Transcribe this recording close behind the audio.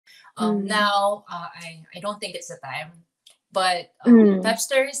Now, I don't think it's the time. But Mm.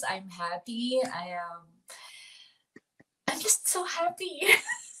 Pepsters, I'm happy. I'm just so happy.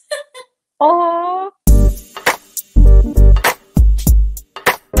 Oh,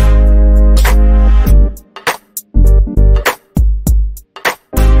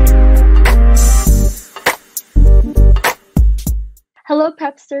 hello,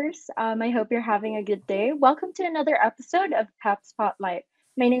 Pepsters. I hope you're having a good day. Welcome to another episode of PEP Spotlight.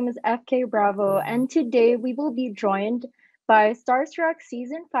 My name is FK Bravo, and today we will be joined by StarStruck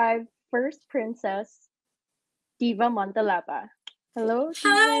Season 5 First Princess, Diva Montelaba. Hello,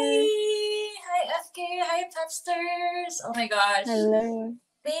 Diva. Hi FK. Hi Pepsters. Oh my gosh. Hello.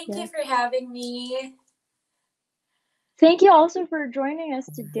 Thank you Yeah. for having me. Thank you also for joining us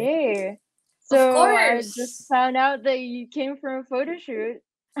today. Of So I just course. found out that you came from a photo shoot.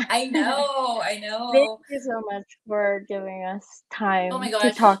 I know. I Thank know. you so much for giving us Oh my time to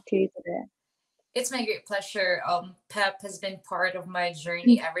gosh. talk to you today. It's my great pleasure. Pep has been part of my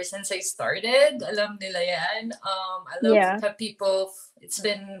journey ever since I started. Alam nila yan. I love Yeah. Pep people. It's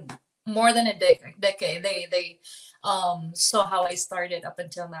been more than a decade. They saw how I started up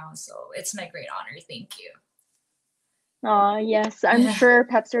until now. So it's my great honor. Thank you. Yes, I'm sure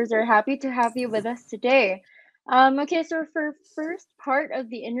Pepsters are happy to have you with us today. Okay, so for first part of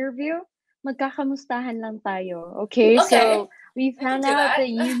the interview, magkakamustahan lang tayo. Okay, Okay, so we we can found do out that.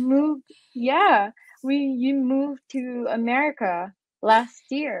 that yeah, you moved to America last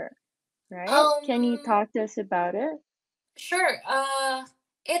year, right? Can you um, talk to us about it? sure.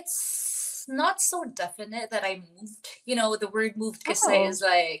 It's not so definite that I moved. You know, the word moved kasi Oh, is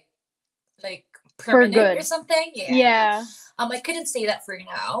like for permanent or good. something. Yeah. Yeah. I couldn't say that for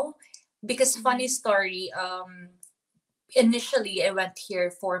now because funny story. Initially I went here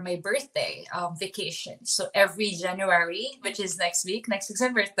for my birthday vacation. So every January, which is next week's my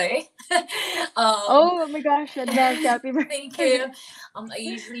birthday. um, Oh my gosh, advance happy Thank you. birthday. I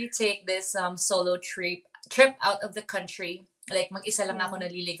usually take this solo trip out of the country. Like mag-isa lang ako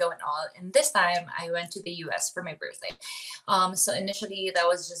Yeah. naliligaw and all. And this time I went to the US for my birthday. So initially that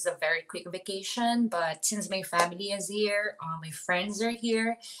was just a very quick vacation, but since my family is here, my friends are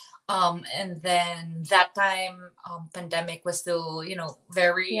here, and then that time pandemic was still,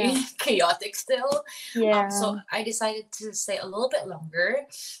 very Yeah. chaotic still. So Yeah. I decided to stay a little bit longer,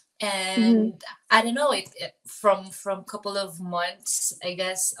 Mhm. and I don't know, it from couple of months, I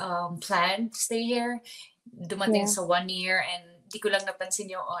guess, planned to stay here, dumating Yeah. sa 1 year, and di ko lang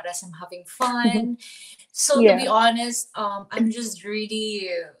napansin yung oras. I'm having fun. So to be Yeah. honest, I'm just really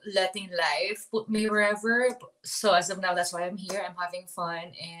letting life put me wherever. So as of now, that's why I'm here. I'm having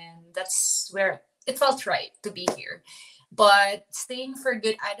fun, and that's where it felt right to be here. But staying for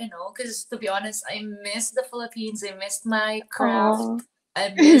good, I don't know, because to be honest, I miss the Philippines. I missed my Oh. craft.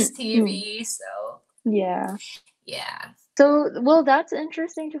 I miss Mm. TV. So Yeah. yeah. So, well, that's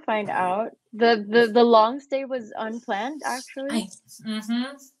interesting to find out. The long stay was unplanned, actually. I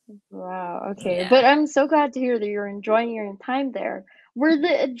mm-hmm. Wow. Okay. But Yeah. I'm so glad to hear that you're enjoying your time there. What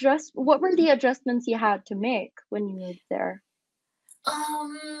were the adjustments you had to make when you moved there?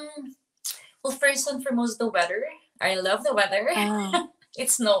 Um. Well, first and foremost, the weather. I love the weather. Ah,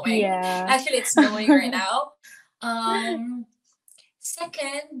 It's snowing. yeah. Actually, it's snowing right now.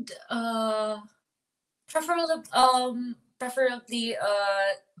 Second, preferably,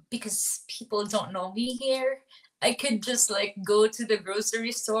 because people don't know me here. I could just like go to the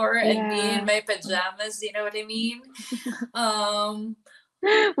grocery store and be in Yeah. my pajamas. You know what I mean? Um,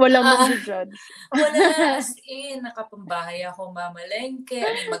 Walang uh, magja-judge. Wala, as in, nakapambahay ako mamalengke,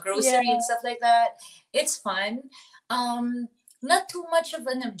 I mean, Yeah. mag-grocery and stuff like that. It's fun. Um, Not too much of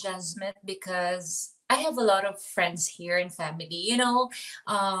an adjustment because I have a lot of friends here and family.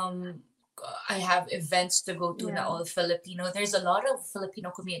 Um, I have events to go to na Yeah. all Filipino. There's a lot of Filipino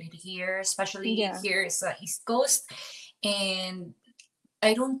community here, especially Yeah. here sa East Coast. And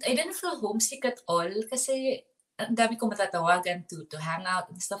I didn't feel homesick at all kasi ang dami kong matatawagan to hang out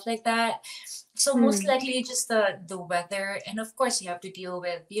and stuff like that. So most Mm. likely just the weather, and of course you have to deal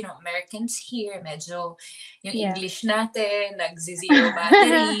with Americans here. Medyo yung Yeah. English natin nagzi-zero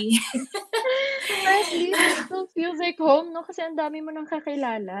battery. But at least it still feels like home, no? Kasi ang dami mo nang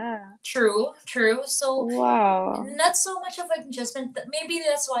kakilala. True, true. So Wow. not so much of an adjustment. Maybe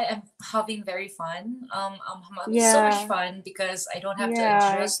that's why I'm having very fun. I'm having so much Yeah. fun because I don't have to Yeah,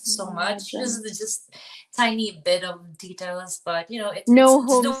 I adjust so can much. imagine. Just tiny bit of details, but No it's doable.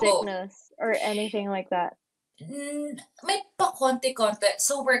 homesickness or anything like that. May pa konti-konti.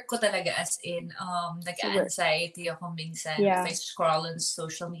 So work ko talaga, as in, So we're nag-anxiety ako minsan if I yeah. scroll on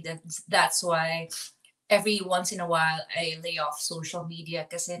social media. That's why every once in a while I lay off social media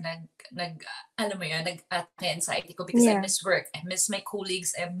kasi alam mo yun, nag-atake anxiety ko because I Yeah. miss work, I miss my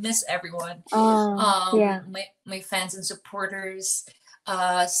colleagues, I miss everyone, Yeah. my fans and supporters.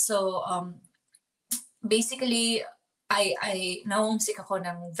 So basically, I na-homesick ako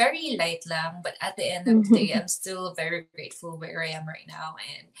ng very light lang, but at the end of the day, I'm still very grateful where I am right now.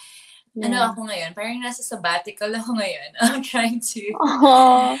 And ano Yeah. ako ngayon, parang nasa sabbatical ako ngayon. I'm trying to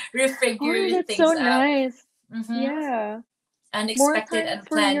Oh, oh, refigure that's so things out. nice. Mm-hmm. Yeah. More Unexpected, time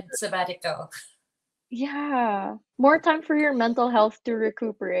for your, unplanned sabbatical. yeah, more time for your mental health to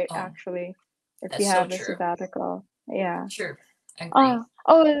recuperate, Oh, actually, if you that's so have a true. sabbatical. Yeah. True. Agree.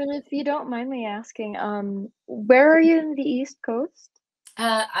 Oh, and if you don't mind me asking, where are you in the East Coast?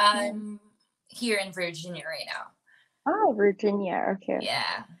 Yeah. I'm here in Virginia right now. Oh, Virginia. Okay.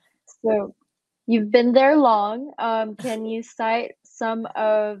 Yeah. So you've been there long. Can you cite some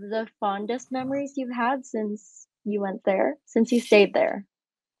of the fondest memories you've had since you went there, since you stayed there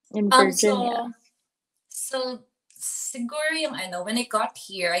in Virginia? So siguro yung ano, when I got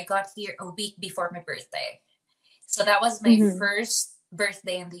here a week before my birthday. So that was my Mm-hmm. first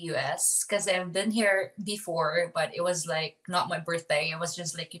birthday in the US because I've been here before, but it was like not my birthday. It was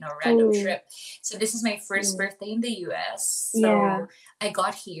just like, a random Oh, trip. So this is my first birthday in the US. yeah. So I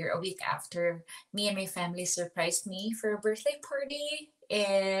got here a week after. Me and my family surprised me for a birthday party.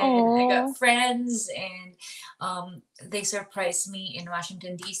 And I got Oh, friends, and they surprised me in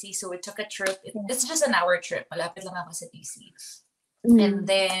Washington, D.C. So we took a trip. yeah. It's just an hour trip. Malapit lang ako sa D.C. And Mm,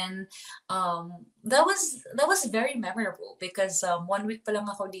 then that was very memorable because 1 week pa lang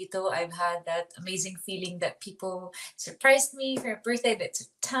ako dito, I've had that amazing feeling that people surprised me for a birthday. They took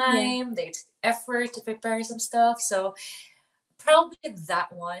yeah. time, they took effort to prepare some stuff. So probably that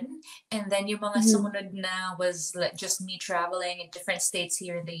one. And then yung mga Mm-hmm. sumunod na was like just me traveling in different states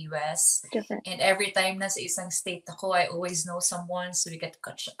here in the US. Different. And every time na sa isang state ako, I always know someone, so we get to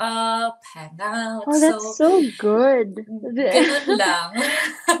catch up, hang out. Oh, that's So so good. ganun lang.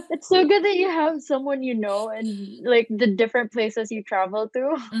 It's so good that you have someone you know and like the different places you travel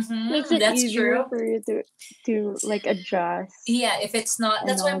to. Makes it That's easier true. for you to like adjust Yeah, if it's not, and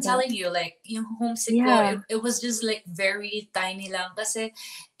that's why I'm all that. telling you, like, yung homesick ko, Yeah, it was just like very tiny lang. Kasi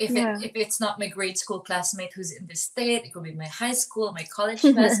yeah. if it's not my grade school classmate who's in this state, it could be my high school, my college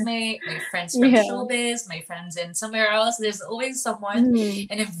classmate, my friends from Yeah. showbiz, my friends in somewhere else. There's always someone, Mm,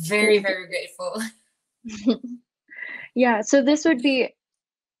 and I'm very, there's very grateful. yeah, so this would be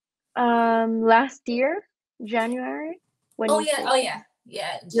last year, January, when Oh you yeah, stayed oh there. yeah,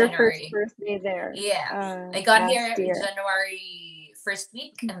 yeah, Your first January. birthday there, Yeah, I got last here year. January first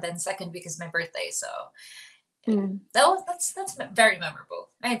week, and then second week is my birthday. So yeah, Mm, that's very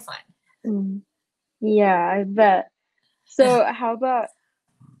memorable. I had fun. mm. Yeah, I bet. So how about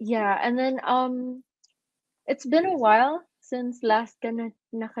yeah, and then it's been a while since last ka na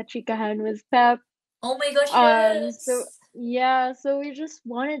nakachikahan with Pep. Oh my gosh, So yes. yeah, so we just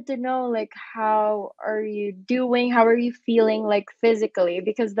wanted to know like how are you doing? How are you feeling like physically?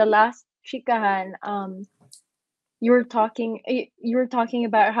 Because the last chikahan, you were talking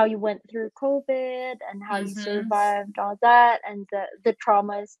about how you went through COVID and how you Mm-hmm. survived all that and the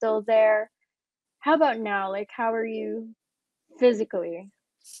trauma is still there. How about now? Like how are you physically?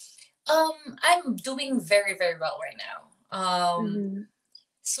 I'm doing very, very well right now. Mm-hmm.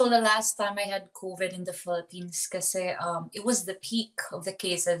 So the last time I had COVID in the Philippines, kasi it was the peak of the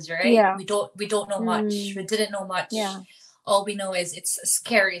cases, right? Yeah. We don't know much. We Mm, didn't know much. yeah. All we know is it's a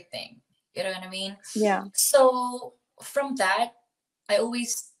scary thing. You know what I mean? Yeah. So from that, I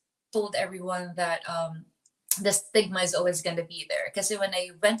always told everyone that the stigma is always gonna be there. Kasi when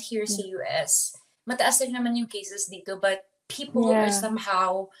I went here Yeah. sa US, mataas rin naman yung cases dito, but people are Yeah.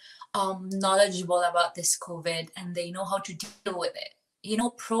 somehow knowledgeable about this COVID and they know how to deal with it.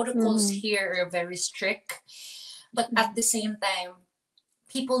 Protocols Mm-hmm. here are very strict, but at Mm-hmm. the same time,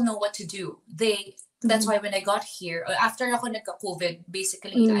 people know what to do. That's Mm-hmm. why when I got here, after ako nagka-COVID,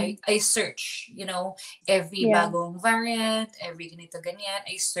 basically Mm, I search, every yeah. bagong variant, every ganito ganyan,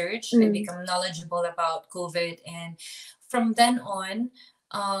 I search, I Mm, become knowledgeable about COVID, and from then on,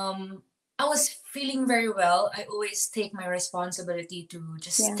 I was feeling very well. I always take my responsibility to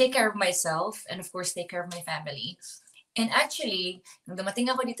just yeah. take care of myself and of course take care of my family. And actually, nung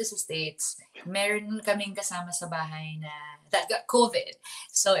dumating ako dito sa States, meron kaming kasama sa bahay na that got COVID.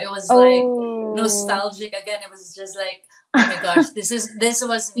 So it was like Oh. nostalgic again. It was just like, oh my gosh, this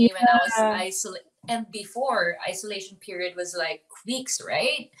was me when I was Yeah. isolated. And before, isolation period was like weeks,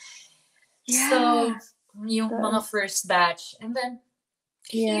 right? So, Yeah. yung mga That's first batch. And then,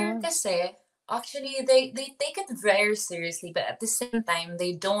 here yeah. kasi, Actually, they take it very seriously, but at the same time,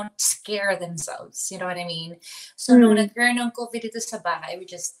 they don't scare themselves. You know what I mean? So nung Mm, nagkaroon ng COVID dito sa bahay, we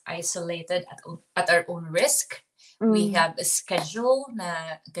just isolated at our own risk. We mm. have a schedule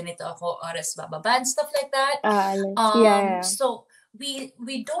na ganito ako oras bababa and stuff like that. Alis. Yeah. So we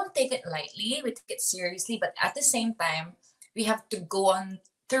don't take it lightly, we take it seriously, but at the same time, we have to go on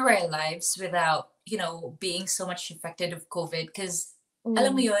through our lives without, being so much affected of COVID. Because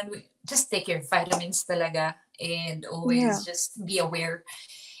alam mo Mm. yun, just take your vitamins talaga and Yeah. always just be aware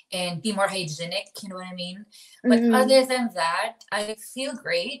and be more hygienic, you know what I mean? But Mm-mm. other than that, I feel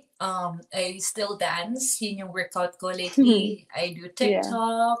great. I still dance. Yun yung workout ko lately. I do Yeah.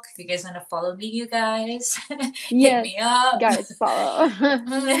 TikTok. If you guys want to follow me, you guys, hit Yes, me up. guys, follow.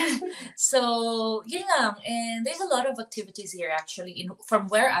 So, yun lang. And there's a lot of activities here actually. From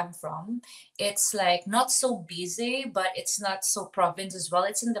where I'm from, it's like not so busy, but it's not so province as well.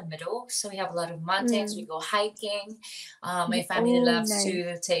 It's in the middle. So we have a lot of mountains. We Mm. go hiking. My family Oh, loves nice.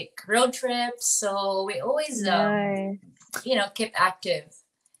 to take road trips. So we always, Nice. keep active.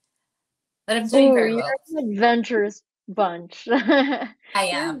 But I'm doing Oh, very you're well. an adventurous bunch. I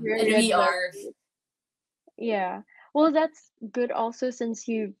You're am. And very we are. adventurous. Yeah. Well, that's good also since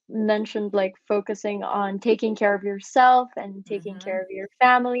you mentioned like focusing on taking care of yourself and taking care Mm-hmm. of your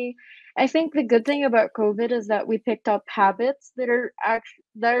family. I think the good thing about COVID is that we picked up habits that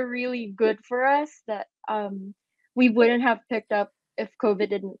are really good for us that we wouldn't have picked up if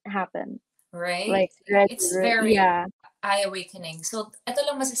COVID didn't happen. Right? Like It's regular, very yeah, eye-awakening. So, ito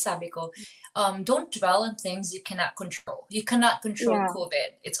lang masasabi ko, don't dwell on things you cannot control. You cannot control yeah,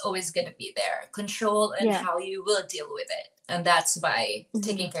 COVID. It's always going to be there. Control and yeah. how you will deal with it. And that's by Hmm.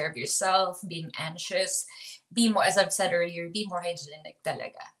 taking care of yourself, being anxious, be more, as I've said earlier, be more hygienic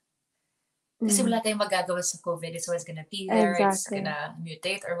talaga. Kasi Mm, wala tayong magagawa sa COVID. It's always going to be there. It's going exactly. to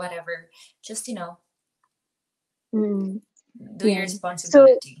mutate or whatever. Just, Mm, do your yeah. So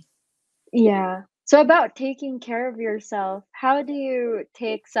responsibility. yeah. So about taking care of yourself, how do you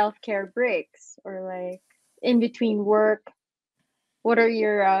take self-care breaks or like in between work? What are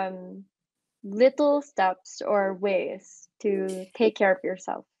your little steps or ways to take care of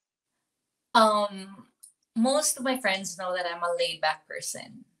yourself? Um, Most of my friends know that I'm a laid back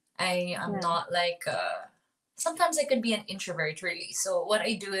person. I am Yeah. not like sometimes I could be an introvert really. So what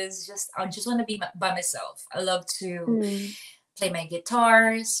I do is I just want to be by myself. I love to Mm, play my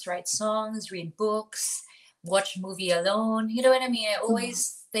guitars, write songs, read books, watch movie alone. You know what I mean? I mm,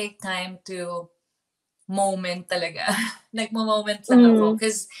 always take time to moment talaga. Nagmo-moment lang ako mm,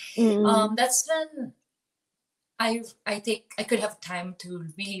 because mm, that's when I could have time to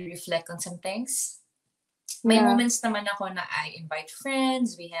really reflect on some things. May yeah. moments naman ako na I invite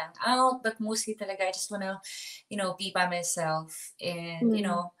friends, we hang out, but mostly talaga I just wanna, be by myself and,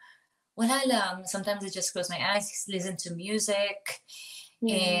 Mm, wala lang. Sometimes I just close my eyes, listen to music,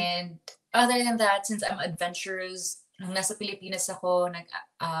 yeah. and other than that, since I'm adventurous, nung nasa Pilipinas ako,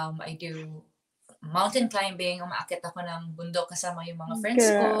 I do mountain climbing, umaakit ako ng bundok kasama yung mga friends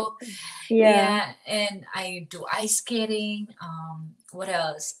Good. ko. Yeah. Yeah, and I do ice skating. What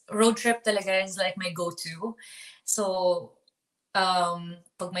else? Road trip talaga is like my go-to. So,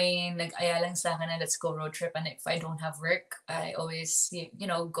 pag may nag-aya lang sa akin na let's go road trip and if I don't have work, I always,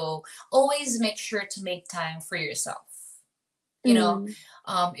 go. Always make sure to make time for yourself. You know,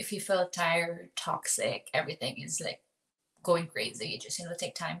 Mm, if you feel tired, toxic, everything is like going crazy. You just,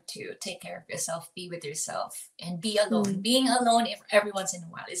 take time to take care of yourself, be with yourself, and be alone. mm, Being alone if every once in a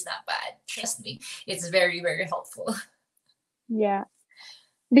while is not bad. Trust me, it's very, very helpful. yeah.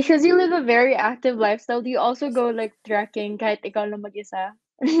 Because you live a very active lifestyle, do you also go like trekking kahit ikaw lang mag-isa?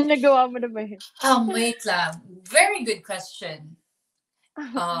 Nagawa mo na ba yun? Wait lang. Very good question.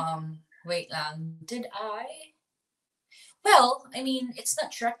 Wait lang. Did I? Well, I mean, it's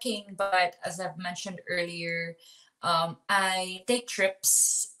not trekking, but as I've mentioned earlier, I take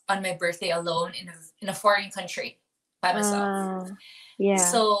trips on my birthday alone in a foreign country by myself. Ah, yeah,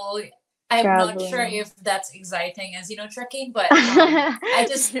 So I'm not sure traveling. if that's exciting as trekking, but I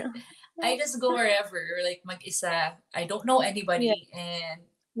just I just go wherever like mag-isa. I don't know Yeah, anybody, and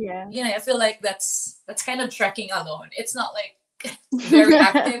yeah. I feel like that's kind of trekking alone. It's not like very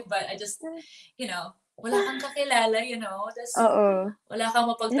active, but I just wala kang kakilala, tas Oo. wala kang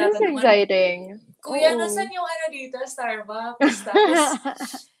It is mapagtatanungan. exciting. Kuya, Oo. nasan yung dito, Starbucks?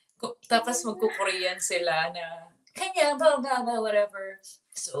 Tapos magko-Korean sila na kanya, blah, blah, blah, whatever.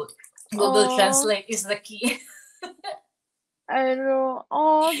 So, Google Oh, Translate is the key. ano,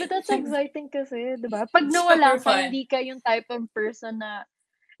 oh, but that's exciting kasi, 'di ba? Pag Super nawala ka, fun. hindi ka yung type of person na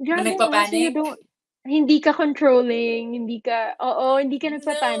Na grabe 'no, so you nagpapanik? don't hindi ka controlling, hindi ka oo, hindi ka No.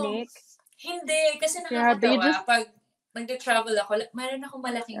 nagpa-panic? Hindi, kasi Yeah, but you nakakatawa. just Pag nag-travel ako, meron akong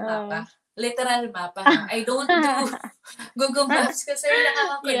malaking uh mapa. Literal mapa ha. I don't do Google Maps kasi yeah,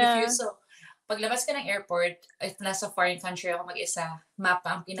 nakaka-confuse. So, paglabas ka ng airport, if nasa foreign country ako mag-isa,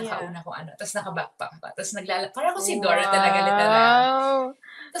 mapa ang yeah. pinakauna ko ano. Tapos naka-backpack pa. Tapos parang ako si Dora talaga literal. Wow.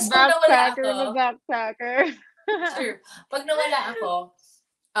 Tapos pag nawala Backpacker ako, na backpacker. sure, pag nawala ako,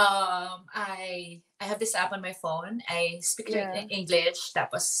 I have this app on my phone. I speak to Yeah. in English,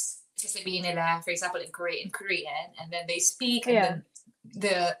 tapos sasabihin nila, for example, in Korean, and then they speak, and Yeah. then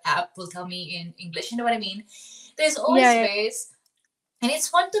the app will tell me in English. You know what I mean? There's Yeah, always yeah. ways, and it's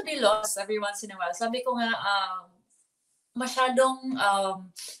fun to be lost every once in a while. Sabi ko nga, masyadong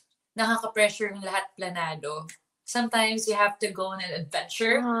nakaka-pressure yung lahat planado. Sometimes you have to go on an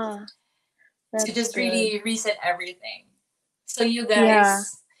adventure Ah, to that's just good. really reset everything. So you Yeah.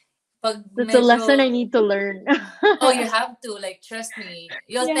 guys, pag That's a lesson I medyo, need to learn. oh, you have to, like, trust me.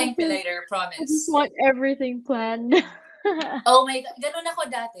 You'll Yeah, thank me because later, I just promise. want everything planned. Oh my God, ganun ako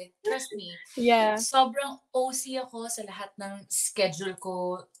dati. Trust me. Yeah, Sobrang OC ako sa lahat ng schedule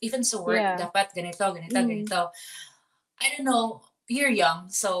ko. Even sa work, yeah. dapat ganito, ganito, Mm. ganito. I don't know, you're young,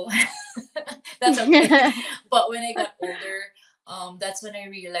 so that's okay. But when I got older, that's when I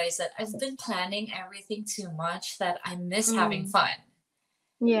realized that I've been planning everything too much that I miss having Mm. fun.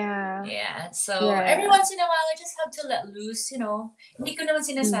 Yeah, Yeah. So, every yeah. once in a while, I just have to let loose, Hindi ko naman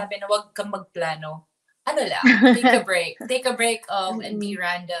Mm. sinasabi na wag kang magplano. Ano lang, take a break. Take a break, and be Mm-mm.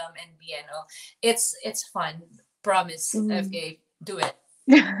 random and be, it's fun. Promise, Mm. FK, do it.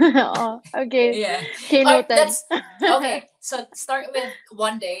 Oh, okay. Yeah. Okay, Or noted. that's, okay. So, start with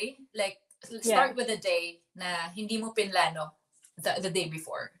one day. Like, Yeah. start with a day na hindi mo pinlano the day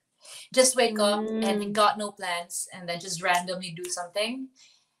before. Just wake up and Mm. got no plans and then just randomly do something.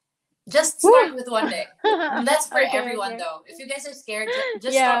 Just start Woo! with one day. That's for Okay, everyone okay. though. If you guys are scared,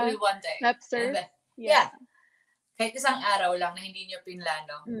 just start Yeah. with one day. And Pepsters. then, Yeah. yeah, kahit isang araw lang na hindi niyo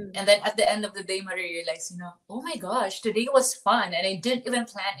pinlano. Mm. And then at the end of the day, ma-realize, oh my gosh, today was fun and I didn't even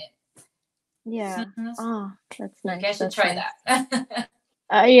plan it. Yeah. Oh, that's You nice. guys should That's try nice. that.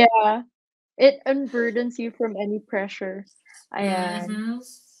 Yeah. It unburdens you from any pressure. Ayan. Mm-hmm.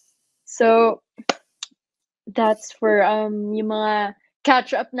 So, that's for yung mga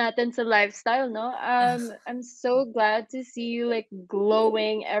catch up natin sa lifestyle, no? I'm so glad to see you like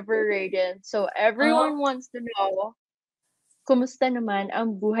glowing, ever radiant. So Oh, everyone wants to know, kumusta naman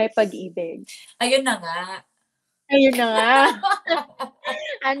ang buhay pag-ibig? ayun na nga. Ayun na nga.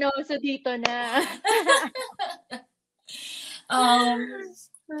 Ano, so dito na. um,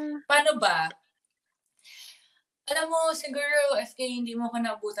 paano ba? Alam mo, siguro, FK, hindi mo ko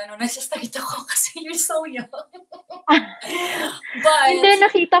naabutan nung nasa state ako kasi you're so young. Hindi, But,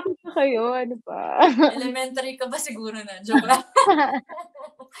 nakita ko pa kayo. Ano ba? elementary ka ba siguro na? Joke lang.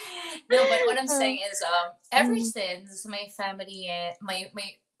 No, but what I'm saying is, ever Mm, since my family and my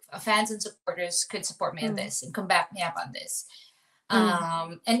fans and supporters could support me in mm, this and come back me up on this,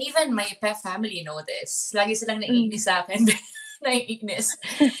 mm, and even my PEP family know this. Lagi silang mm. naiinis sa akin. Naiinis.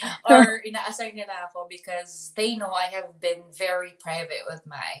 Or inaasar nila ako because they know I have been very private with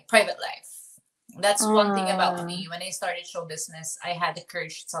my private life. That's one thing about Ah, me. When I started show business, I had the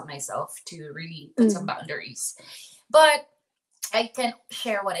courage to tell myself to really put some mm, boundaries. But I can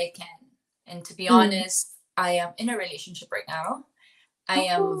share what I can. And to be mm. honest, I am in a relationship right now. I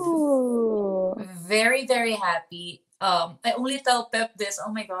am Oh, very, very happy. I only tell Pep this.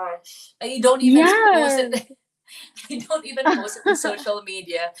 Oh my gosh. I don't even post it. yes. I don't even post it in social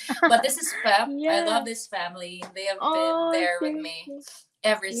media. But this is Pep. I love Yeah. this family. They have been Oh, there with thank me you.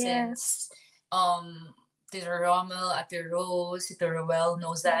 ever Yeah. since. Tito Rommel, Ate Rose, Tito Roel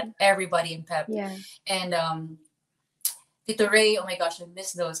knows that. Mhm. Everybody in Pep. Yeah. And Tito Ray, oh my gosh, I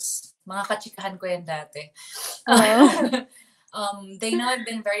miss those. Mga kachikahan ko yan dati. Oh. They know I've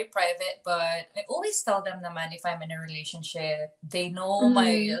been very private, but I always tell them naman if I'm in a relationship. They know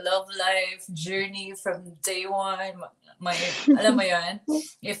my Mm. love life journey from day one. Alam mo yan,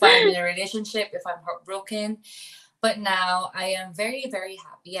 if I'm in a relationship, if I'm heartbroken. But now I am very, very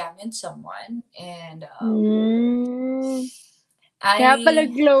happy. I'm in someone, and Mm. Kaya pala I,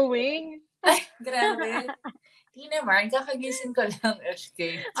 glowing. ay, grabe. Di naman, kakagising ko lang, HK.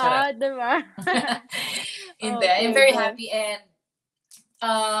 Charot. Ah, diba? Hindi, I'm Okay, very go. happy and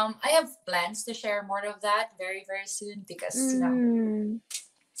I have plans to share more of that very, very soon because, Mm.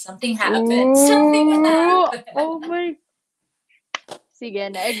 something happened. Something Ooh. happened. Oh my.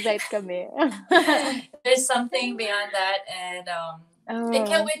 Sige, na-excite kami. There's something beyond that and I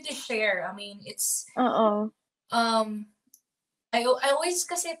can't Oh. wait to share. I mean, it's Oo. um I always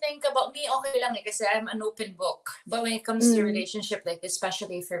kasi think about me, okay lang eh, kasi I'm an open book. But when it comes to Mm. relationship, like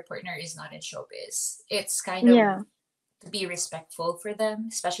especially if your partner is not in showbiz, it's kind of Yeah. to be respectful for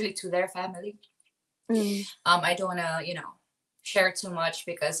them, especially to their family. Mm. I don't wanna, share too much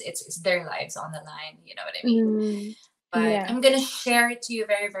because it's their lives on the line, you know what I mean? Mm. But Yeah. I'm gonna share it to you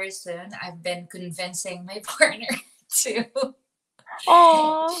very, very soon. I've been convincing my partner to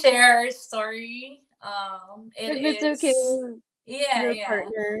Oh, share our story. It if it's okay is, with yeah, your yeah.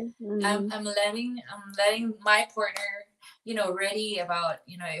 partner. Mm. I'm letting my partner, ready about,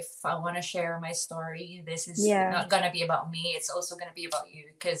 if I want to share my story. This is Yeah. not gonna be about me. It's also gonna be about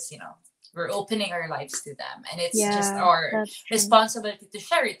you because we're opening our lives to them, and it's just Yeah, our that's true. responsibility to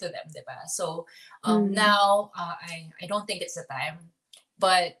share it to them, diba? So Mm. now I don't think it's the time,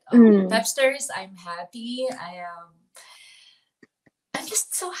 but Mm. Pepsters, I'm happy. I'm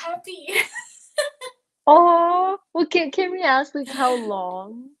just so happy. Oh, well, can we ask like how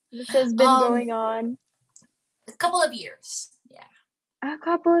long this has been um, going on? a couple of years, yeah. A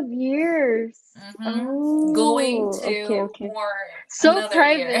couple of years. Going Oh, okay, to okay. more So another year.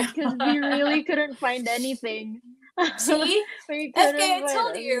 private because we really couldn't find anything. See, We FK, couldn't I find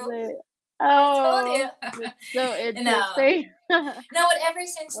told you. anything. I told you. Oh, that's so No, interesting. no. But ever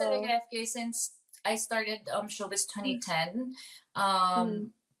since talaga Oh. FK, since I started showbiz Mm. 2010,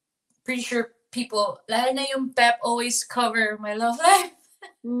 Mm. pretty sure people, lalo na yung Pep, always cover my love life.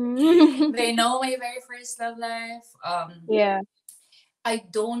 They know my very first love life. Yeah. I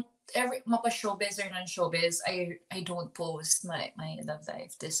don't every mapa showbiz or non-showbiz, I don't post my love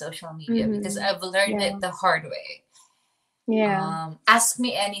life to social media because Mm-hmm. I've learned Yeah. it the hard way. Yeah. Ask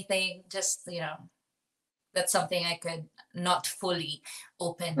me anything, just that's something I could not fully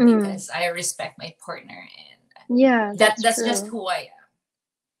open Mm. because I respect my partner, and Yeah, that's that's just true. who I am.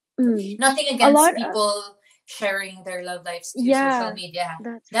 Mm. Nothing A lot against of, people sharing their love lives to social yeah, media.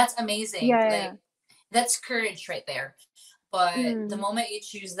 that's That's amazing. yeah, yeah. Like that's courage right there. But the Mm. moment you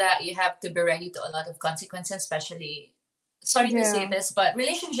choose that, you have to be ready to a lot of consequences, especially, sorry to say Yeah. this, but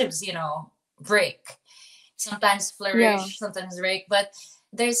relationships, break. Sometimes Yeah. flourish, sometimes break. But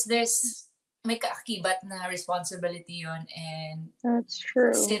there's may kaakibat na responsibility yun. And That's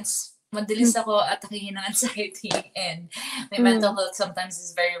true. since madalis ako atakihin ng anxiety and my mental Mm. health sometimes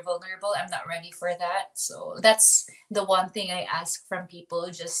is very vulnerable, I'm not ready for that. So that's the one thing I ask from people.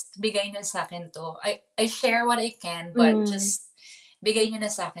 Just bigay na sa akin to. I share what I can, but Mm. just bigay nyo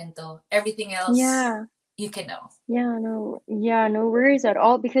na sa akin to. Everything else, Yeah. you can know. Yeah, no worries at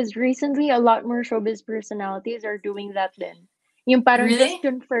all because recently a lot more showbiz personalities are doing that then. Yung parang just Really?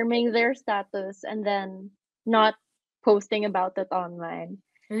 confirming their status and then not posting about it online.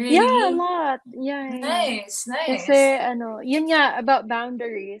 Yeah, a Really? lot. Yeah, yeah, yeah. Nice, Kasi nice. yun nga about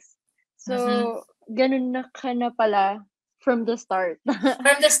boundaries. Mm-hmm. So, ganun na ka na pala from the start.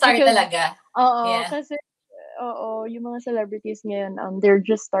 From the start Because talaga. oo, Yeah. kasi yung mga celebrities ngayon, they're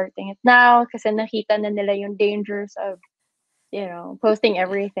just starting it now kasi nakita na nila yung dangers of, posting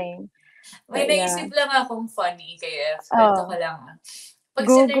everything. May But yeah. naisip lang akong funny kaya kwento ko Oh, lang. Pag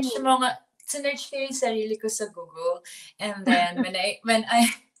go, go. sinerch ko yung sarili ko sa Google, and then when I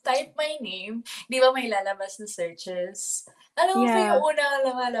type my name, di ba may lalabas na searches? Alam mo ba yung Yeah. una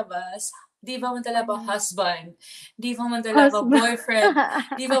lumalabas? Diva Montelaba Ano? husband, Diva Montelaba Husband. boyfriend,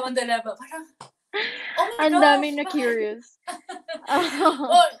 Diva Montelaba, parang, oh my Ang gosh, dami na bakit? curious. Oh.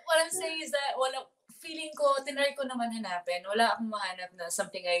 Well, what I'm saying is that feeling ko, tinry ko naman hanapin. Wala akong mahanap na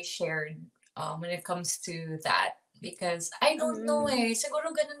something I shared when it comes to that. Because I don't know Mm, eh.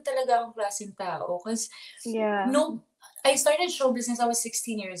 Siguro ganun talaga akong klaseng tao. Because yeah. no, I started show business, I was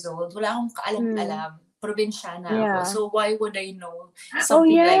 16 years old. Wala akong Mm, kaalam-alam. Probinsyana ako. yeah. So why would I know Oh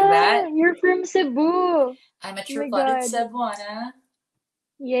something like yeah, that? you're from Cebu. Oh I'm a my true-blooded God. Cebuana.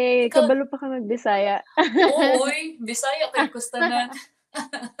 Yay, Ikaw, kabalo pa ka magbisaya. uy, Bisaya kay Kustanan.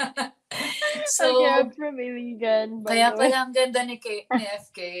 Okay, So, I'm from Iligan, by kaya the way. pala ang ganda ni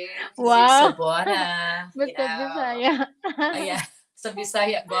FK. Kasi Wow. Cebuana, Basta Bisaya. Ayan, sa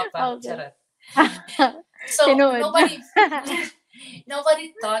Bisaya, guwapa. Okay. Charot. So, Tinood.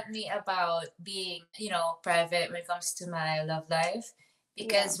 nobody taught me about being, private when it comes to my love life. Yeah.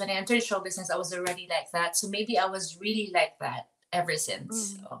 Because when I entered show business, I was already like that. So maybe I was really like that ever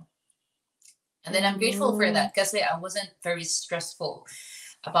since. Mm. So, and then I'm grateful for that because I wasn't very stressful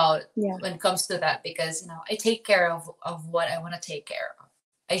about Yeah. when it comes to that because I take care of what I want to take care of.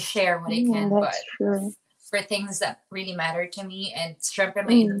 I share what I can, That's but true. for things that really matter to me, and syempre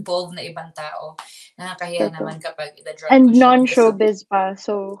may Mm. involve na ibang tao, nakakahiya Totoo. naman kapag i-drag ko And siya into something. non-showbiz pa,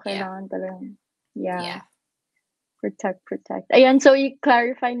 so Yeah, kailangan talaga. Yeah. yeah. Protect. Ayan, so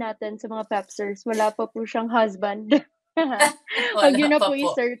i-clarify natin sa mga Pepsters, wala pa po siyang husband. Wag Wala niyo na pa po po.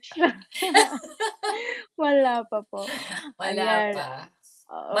 i-search. Wala pa po. Wala Ayan. pa.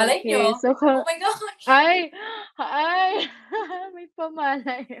 Malay Okay. nyo. So, Oh my gosh! ay, ay, may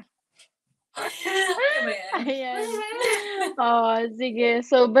pamalay. Ano ba yan? Ayan. Oh, sige.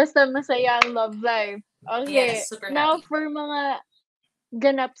 So, basta masaya ang love life. Okay. Yes, super Now, happy. for mga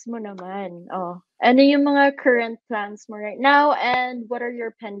ganaps mo naman. Oh, ano yung mga current plans mo right now and what are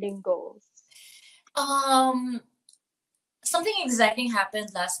your pending goals? Um, Something exciting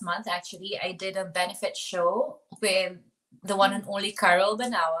happened last month. Actually, I did a benefit show with the one and only Carol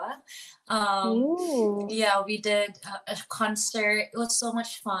Banawa. Ooh. Yeah, we did a concert. It was so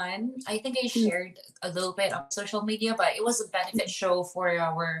much fun. I think I Mm, shared a little bit on social media, but it was a benefit show for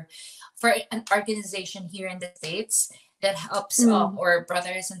an organization here in the States that helps mm, our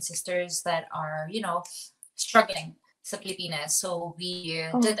brothers and sisters that are struggling sa Pilipinas. So we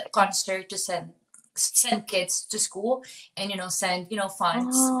did a okay. concert to send kids to school and send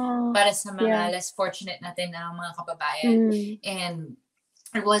funds Oh, para sa yeah. mga less fortunate natin na mga kababayan. Mm. And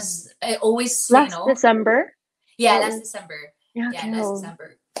I always say Last December yeah, last or December. Yeah, okay. last Oh. December.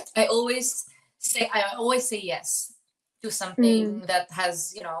 I always say yes to Mm. something that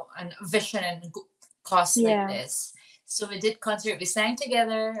has, a vision and cause like Yeah. this. So we did concert, we sang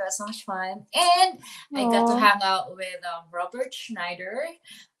together, it was so much fun. And I got to Oh. hang out with Robert Schneider.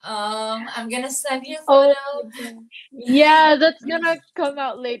 I'm gonna send you a Oh photo. my gosh. Yeah, that's gonna come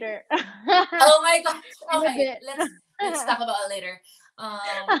out later. Oh my gosh. In a Okay, bit. let's talk about it later.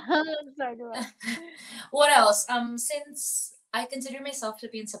 Um Let's talk about. what else? Since I consider myself to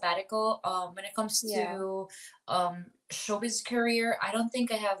be in sabbatical, when it comes Yeah. to showbiz career, I don't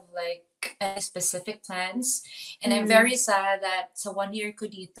think I have like any specific plans, and I'm Mm. very sad that sa 1 year ko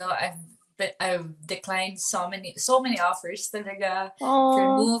dito, I've declined so many offers talaga for Oh,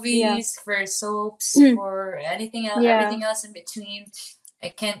 yeah. movies, for soaps, for anything else, Yeah. everything else in between. I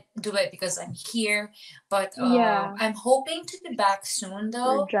can't do it because I'm here, but Yeah. I'm hoping to be back soon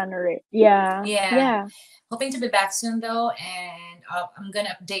though. Regenerate. Yeah. Yeah, Yeah. hoping to be back soon though, and I'm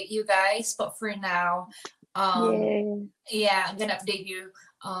gonna update you guys. But for now, um, Yay. yeah, I'm gonna update you.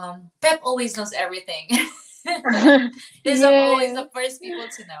 Pep always knows everything. Because I'm always Yay. the first people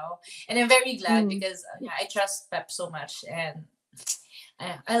to know, and I'm very glad Mm. because yeah, I trust Pep so much, and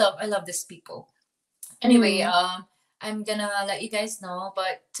I love these people. Anyway, Mm. I'm gonna let you guys know,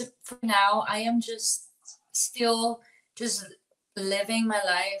 but for now, I am just still just living my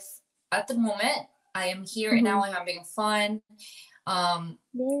life at the moment. I am here and now. Mhm. I'm having fun. Um,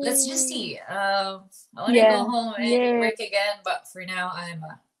 let's just Yay. see. I want to go Yeah. home and Yay. work again, but for now,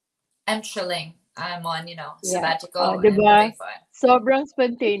 I'm chilling. I'm on Yeah. Oh, sabbatical 'di and ba? having fun. Sobrang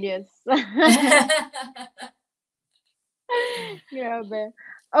spontaneous. Grabe.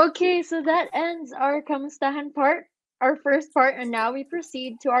 Okay, so that ends our kamustahan part, our first part, and now we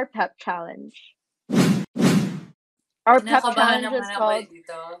proceed to our PEP challenge. Our PEP Kinakabahan challenge naman is ako called,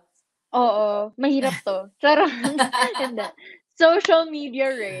 dito. oo, mahirap to. Charot. Hindi. Social media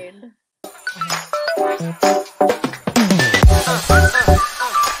raid.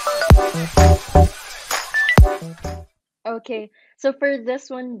 Okay, so for this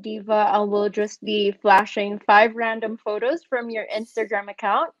one, Diva, I will just be flashing 5 random photos from your Instagram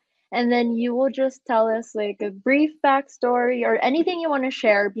account, and then you will just tell us like a brief backstory or anything you want to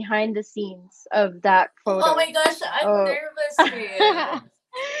share behind the scenes of that Oh my photo. gosh, I'm Oh. nervous, Chris.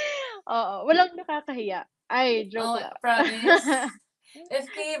 Oo, walang nakakahiya. Ay, joke Oh, lang. promise?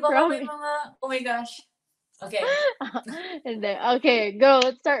 FK, baka may Promise. mga... Oh my gosh. Okay. And then, okay, go.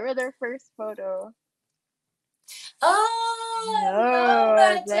 Let's start with our first photo. Oh, I love Oh,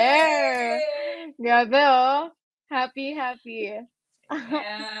 that there. day. Grabe, oh. Happy, happy.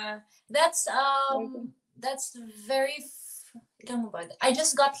 Yeah. That's Okay. that's very Ikaw mo ba? I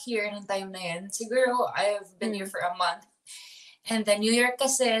just got here ng time na yan. Siguro I've been here Mm. for a month. And then New York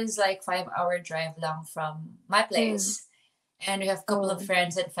kasi is like 5-hour drive lang from my Mm. place. And we have a couple of Oh.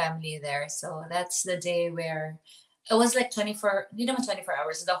 friends and family there. So that's the day where it was like 24, hindi naman 24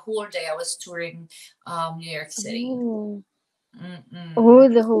 hours. The whole day I was touring New York City. Oh. Mm-mm. Oh,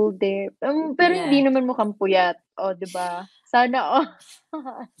 the whole day. Pero hindi Yeah. naman mukhang puyat. Oh, 'di ba? Sana all.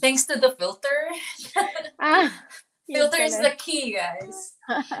 Thanks to the filter. Ah, yun Filter is pala. the key, guys.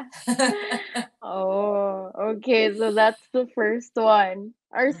 Oh, okay. So that's the first one.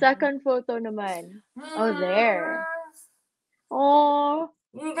 Our second photo naman. Oh, there. Oh,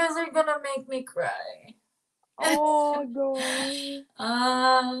 You guys are gonna make me cry. oh, gosh.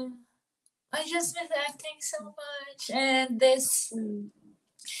 I just miss acting so much, and this Mm,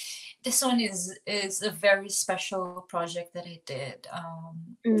 this one is a very special project that I did.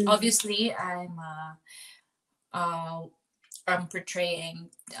 mm, Obviously, I'm uh, I'm portraying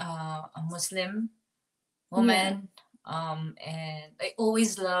a Muslim Yeah. woman. And I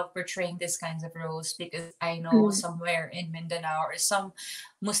always love portraying these kinds of roles because I know Mm. somewhere in Mindanao or some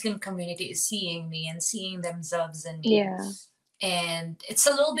Muslim community is seeing me and seeing themselves in me. Yeah. And it's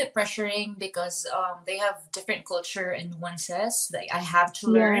a little bit pressuring because they have different culture and nuances that I have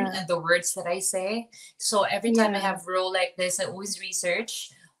to learn Yeah. and the words that I say. So every time I Yeah. have role like this, I always research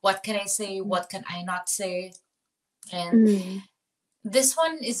what can I say, what can I not say. And Mm. this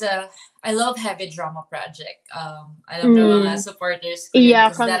one is a I love heavy drama project. Alam ng mga Mm. supporters ko yun Yeah,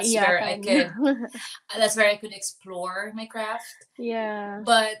 because yeah, kind of. that's where I could explore my craft. Yeah.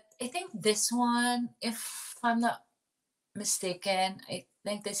 But I think this one, if I'm not mistaken, I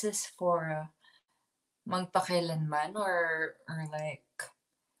think this is for magpakailanman or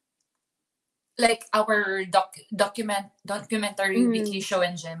like our documentary weekly Mm. show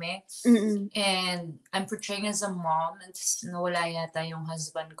in Jeme. Mm. And I'm portraying as a mom and nawala yata yung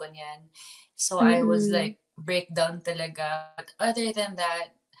husband ko niyan. So I was Mm. like breakdown talaga. But other than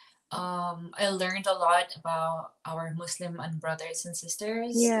that, I learned a lot about our Muslim and brothers and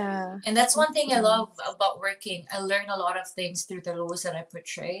sisters. Yeah. And that's one That's thing I love nice. about working. I learn a lot of things through the roles that I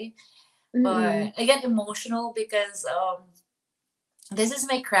portray. Mm. But I get emotional because this is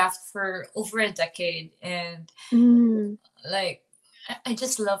my craft for over a decade. And Mm. like, I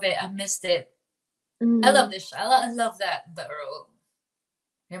just love it. I missed it. I love Mm. this. I love that role.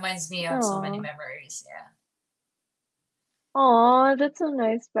 Reminds me of so many Oh. memories. Oh, that's a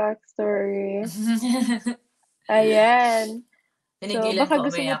nice backstory. Yeah. Ayan. So, Pinigilan baka ko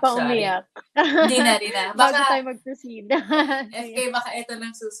gusto mo umiyak. pang Sorry. umiyak Di na. bago Baka tayo mag-proceed. FK, Sige. baka ito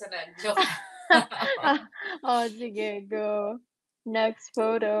lang susunod. Joke. Oh, sige, go. Next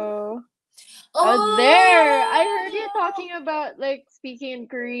photo. Oh, there! I heard you Oh! talking about like speaking in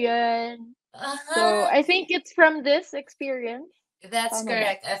Korean. So, Uh-huh. I think it's from this experience. That's Tama ba?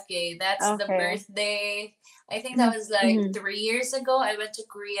 correct, FK. That's the Okay. birthday. I think that was like Mm-hmm. 3 years ago. I went to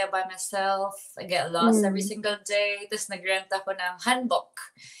Korea by myself. I get lost every Mm. single day. Tapos nagrent ako ng hanbok.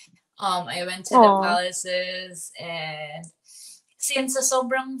 I went to the Oh. palaces and since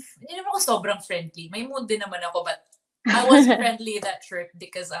hindi naman ako sobrang friendly. May mood din naman ako, but I was friendly that trip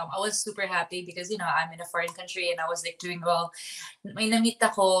because I was super happy because I'm in a foreign country and I was like doing well. May namit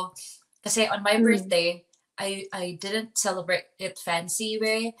ako kasi on my Mm. birthday, I didn't celebrate it fancy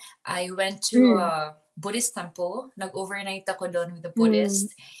way. I went to Mm. a Buddhist temple. Nag-overnight ako doon with a Mm.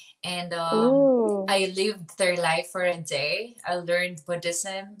 Buddhist. And Oh. I lived their life for a day. I learned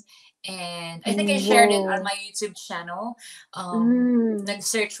Buddhism. And I think I Mm, shared it on whoa. my YouTube channel. Mm.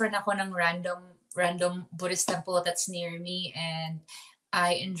 Nag-search rin ako ng random Buddhist temple that's near me. And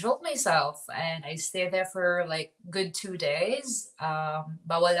I enjoyed myself and I stayed there for like good 2 days.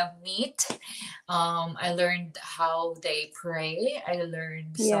 Bawal ang meat. I learned how they pray. I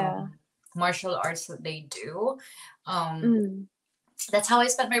learned Yeah. some martial arts that they do. Um, Mm. that's how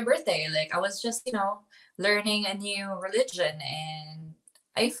I spent my birthday. Like I was just, learning a new religion and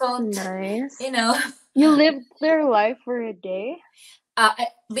I That's felt, nice. you know, You lived their life for a day?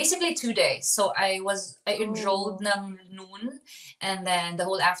 basically 2 days. So I enrolled Oh, ng noon and then the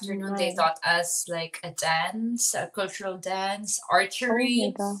whole afternoon they nice. taught us like a dance, a cultural dance, Oh my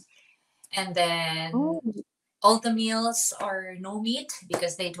archery, God. and then Oh. all the meals are no meat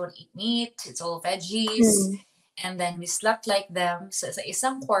because they don't eat meat. It's all veggies. Mm. And then we slept like them. So sa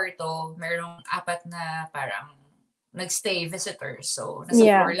isang kwarto, merong apat na parang nagstay visitors. So nasa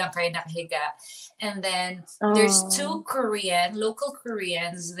floor Yeah. lang kayo nakahiga. And then there's two Oh. local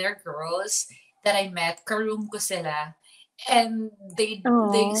Koreans, they're girls that I met. Karoom ko sila. And they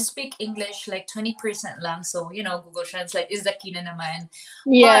Oh. speak English like 20% lang. So, Google Translate is the key na naman.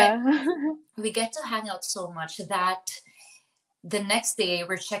 But Yeah. we get to hang out so much that the next day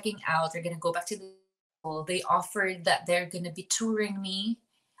we're checking out, we're gonna go back to the school. They offered that they're gonna be touring me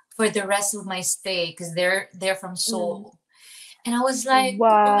for the rest of my stay because they're from Mm. Seoul. And I was like,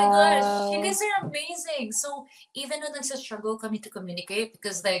 oh my gosh, you Wow. guys are amazing. So even though struggle kami to communicate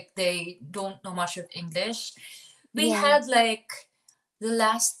because like they don't know much of English, we Yeah. had like the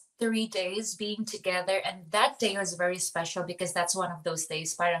last 3 days being together, and that day was very special because that's one of those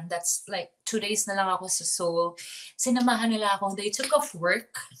days. Parang that's like 2 days na lang ako sa Seoul. Sinamahan nila ako. They took off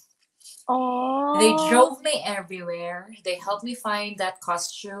work. They Oh. drove me everywhere. They helped me find that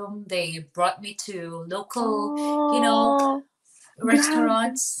costume. They brought me to local, you know, Oh. Grabe.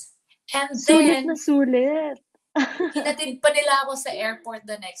 restaurants. And Sulit na then, sulit. hinatid pa nila ako sa airport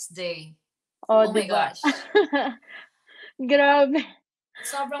the next day. Oh, Oh 'di my ba? gosh. Grabe.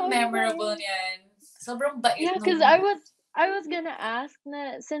 Sobrang Oh memorable my. niyan. Sobrang bait Yeah, cause nung... I was I was gonna ask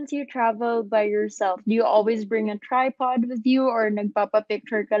na since you travel by yourself, do you always bring a tripod with you or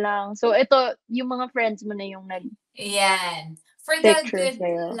nagpapa-picture ka lang? So ito, yung mga friends mo na yung Yan. For the nag-picture good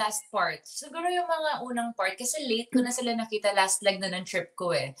sa'yo. last part, siguro yung mga unang part, kasi late ko na sila nakita last leg na ng trip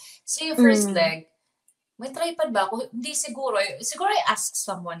ko eh. So yung first Mm. leg, may tripod ba ako? Hindi siguro. Siguro I ask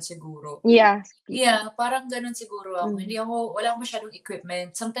someone siguro. Yeah, people. Yeah, parang ganun siguro ako. Mm. Wala akong masyadong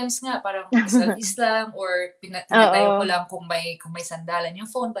equipment. Sometimes nga, parang selfies lang or tinatayo ko Oo. lang kung may sandalan yung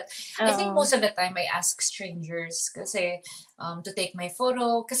phone. But I think Oo. most of the time, I ask strangers kasi to take my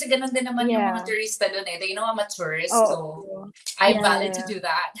photo. Kasi ganun din naman yung mga Yeah. turista doon eh. They know I'm a tourist, so Oo. I'm Yeah, valid to yeah, do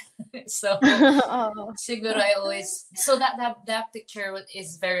that. So, yeah. Oo. siguro I always so that picture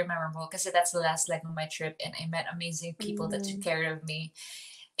is very memorable kasi that's the last leg of my trip and I met amazing people that took Mm, care of me.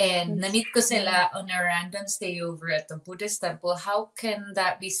 And that's na-meet ko true. sila on a random stayover at the Buddhist temple. How can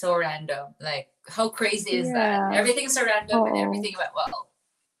that be so random? Like, how crazy is that? Yeah. Everything's so random and Oo. everything went well.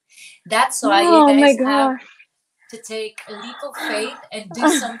 That's why you Oh my guys have gosh. to take a leap of faith and do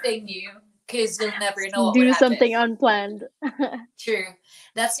something new because you'll never know what would Do happen. something unplanned. True.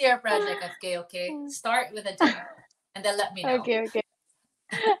 That's your project, FK, okay? Start with a day and then let me know. Okay, okay.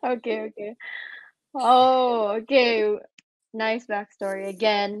 Okay, okay. Oh, okay. Nice backstory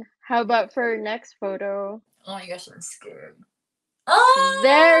again. How about for next photo? Oh my gosh, I'm scared.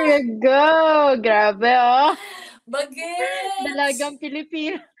 There Ah! you go. Grabe, oh. Bagets! Dalagang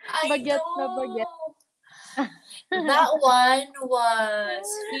Pilipino. I Bagyat na bagyat. know! That one was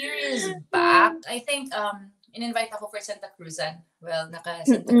Fear is Back. I think in-invite ako for Santa Cruzan. Well, naka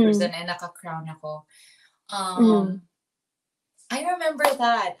Santa Mm-mm. Cruzan and naka-crown ako. Mm. I remember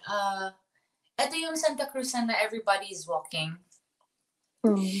that. Ito yung Santa Cruzan na everybody's walking.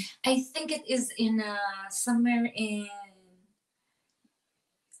 Mm. I think it is in somewhere in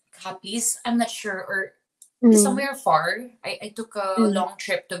Capiz. I'm not sure, or Mm. somewhere far. I took a Mm. long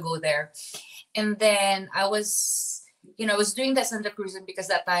trip to go there. And then I was doing that Santa Cruzan because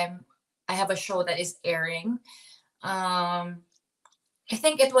that time I have a show that is airing. Um, I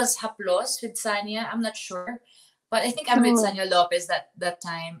think it was Haplos with Sanya. I'm not sure. But I think I'm with Oh. Sanya Lopez that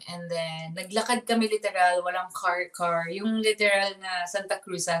time. And then, naglakad kami literal, walang car. Yung literal na Santa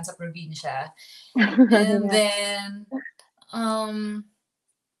Cruzan sa probinsya. And Yeah. then, um,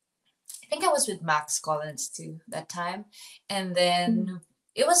 I think I was with Max Collins too that time. And Mm. then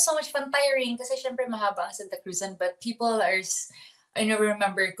it was so much fun tiring kasi syempre mahaba ang Santa Cruzan but I never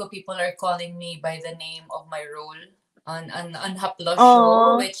remember ko people are calling me by the name of my role on Haplo show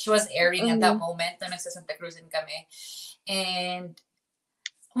Aw. which was airing at that Mm. moment na nagsa Santa Cruzan kami. And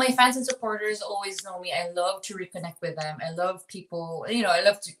my fans and supporters always know me. I love to reconnect with them. I love people, I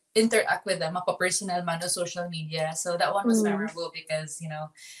love to interact with them, personal man on social media. So that one was Mm. memorable because,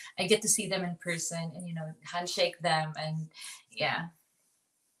 I get to see them in person and, handshake them and yeah.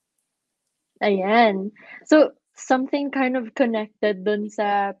 Ayan. So, something kind of connected dun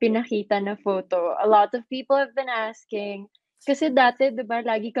sa pinakita na photo. A lot of people have been asking, kasi dati, di ba,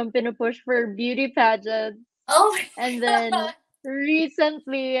 lagi kang pinupush for beauty pageant. Oh And my then, God.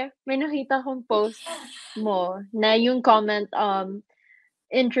 recently, may nakita kong post mo na yung comment,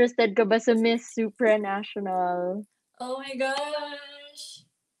 interested ka ba sa Miss Supranational? Oh my gosh.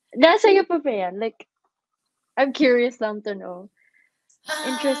 Nasa iyo pa ba yan? Like, I'm curious lang to know.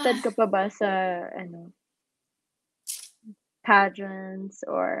 Ah, Interested ka pa ba sa, pageants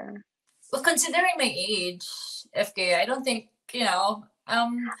or... well, considering my age, FK, I don't think,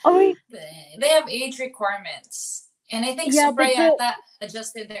 Oh, wait. they have age requirements. And I think Yeah, but the Suprayata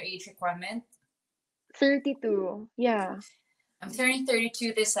adjusted their age requirement. 32. Yeah. I'm turning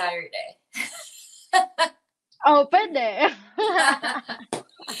 32 this Saturday. Oh, pwede.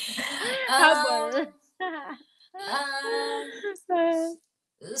 um, Habol. um,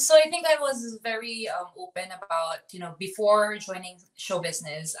 so I think I was very open about, before joining show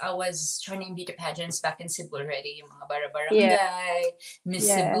business, I was joining beauty pageants back in Cebu already, yung mga Yeah, Barangay, Miss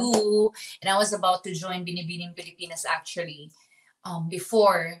yeah. Cebu, and I was about to join Binibining Pilipinas actually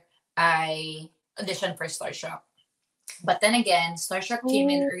before I auditioned for StarStruck. But then again, StarStruck came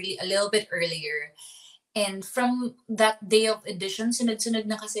in Oh, a little bit earlier. And from that day of audition, sunod-sunod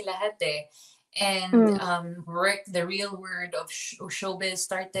na kasi lahat eh. And mm, the real world of showbiz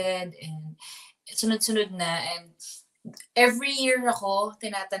started and sunod-sunod na. And every year ako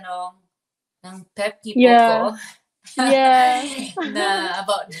tinatanong ng PEP people yeah, ko yeah. na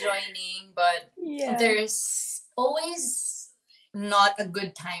about joining, but Yeah. there's always not a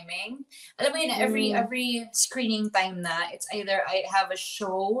good timing. Alam mo yun, Mm, every screening time na, it's either I have a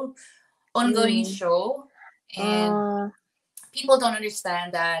ongoing mm. show, and Ah, people don't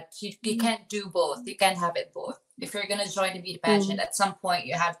understand that you can't do both. You can't have it both. If you're gonna join the beauty pageant, Mm. at some point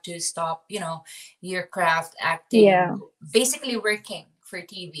you have to stop, your craft, Yeah. acting, basically working for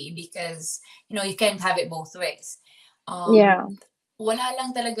TV, because you can't have it both ways. Yeah. Wala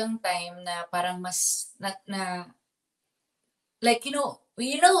lang talagang time na parang mas na like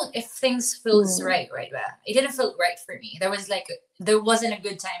if things feels Mm. right ba? It didn't feel right for me. There wasn't a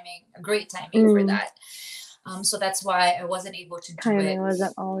good timing, a great timing for Mm. that. So that's why I wasn't able to do Timing it.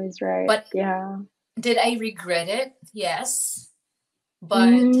 wasn't always right. But Yeah. did I regret it? Yes.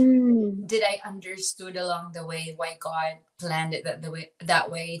 But Mm. did I understood along the way why God planned it that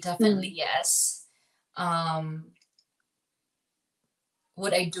way? Definitely Mm. yes. Um,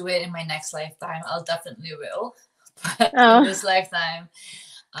 would I do it in my next lifetime? I'll definitely will. But in Oh. this lifetime,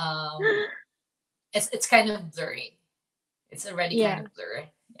 um, it's kind of blurry. It's already kind Yeah. of blurry.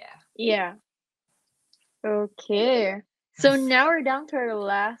 Yeah. Yeah. Okay. So now we're down to our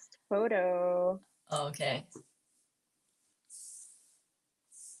last photo. Okay.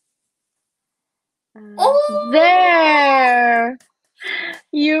 Oh, There!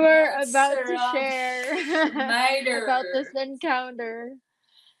 You were that's about to Rob share about this Schneider. encounter.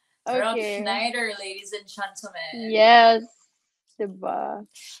 Rob Okay. Schneider, ladies and gentlemen. Yes. Diba?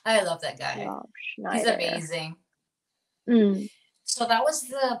 I love that guy. Rob He's Schneider. amazing. Mm. So that was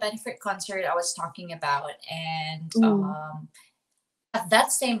the benefit concert I was talking about, and Mm. at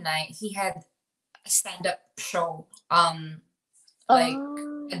that same night he had a stand-up show, like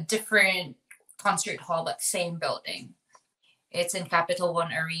a Oh. different concert hall but same building. It's in Capital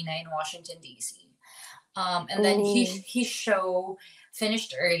One Arena in Washington D.C. And then Oh. his show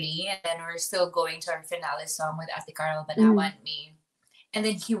finished early, and then we're still going to our finale song with Ate Carol Mm. Banawa and me. And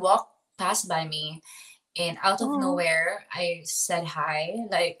then he walked past by me, and out of Oh. nowhere, I said hi,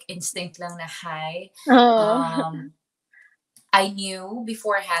 like instinct lang na hi. Oh. Um, I knew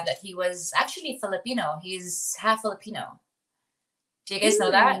beforehand that he was actually Filipino. He's half Filipino. Do you guys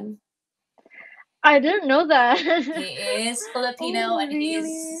know that? Mm. I didn't know that. He is Filipino, Oh, and really?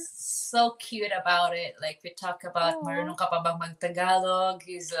 he's so cute about it. Like, we talk about Oh. marunong ka pa bang mag-Tagalog?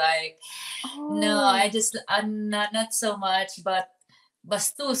 He's like, no, Oh. I'm not so much, but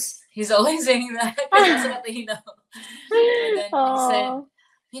bastos. He's always saying that because that's what he know. And then he said, Oh.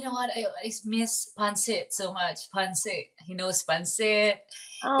 you know what? I miss pancit so much. Pancit. He knows pancit.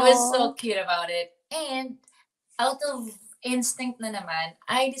 He was so Oh. cute about it. And out of instinct na naman,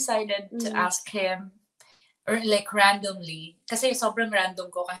 I decided to Mm. ask him, or like randomly, kasi sobrang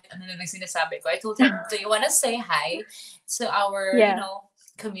random ko kahit ano na sinasabi ko. I told him, do you want to say hi to our, Yeah.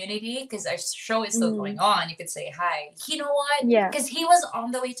 community? Because our show is still going Mm. on. You could say hi. You know what? Yeah. Because he was on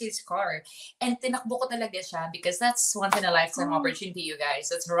the way to his car. And tinakbo ko talaga siya because that's once in a lifetime Oh. opportunity, you guys.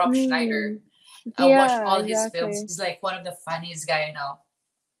 That's Rob Schneider. Mm. I watched Yeah, all his films. exactly. He's like one of the funniest guy I know.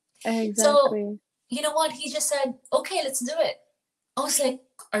 So, Exactly. you know what? He just said, okay, let's do it. I was like,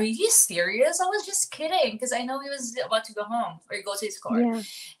 are you serious? I was just kidding because I know he was about to go home or go to his car. Yeah.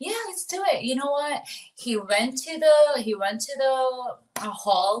 Yeah, let's do it. You know what? He went to the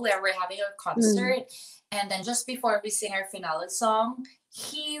hall where we're having a Mm. concert, and then just before we sing our finale song,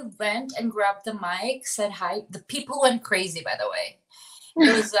 he went and grabbed the mic, said hi. The people went crazy, by the way.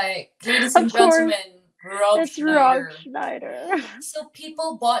 It was like, ladies and Of course, gentlemen, Rob it's Rob Schneider. Schneider. So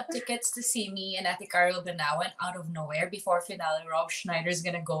people bought tickets to see me and Ate Carol Banawa, and out of nowhere, before finale, Rob Schneider's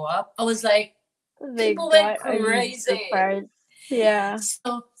gonna go up. I was like, They people went got a huge crazy. surprise. Yeah.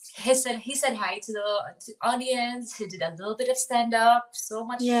 So he said hi to the audience. He did a little bit of stand up. So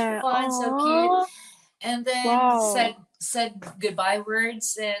much Yeah. fun, so cute, Oh. and then said Wow. said goodbye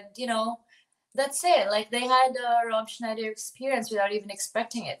words, and that's it. Like, they had a Rob Schneider experience without even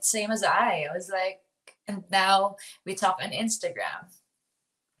expecting it. Same as I was like, and now we talk on Instagram.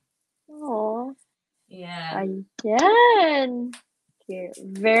 Oh. Yeah. Again. Okay.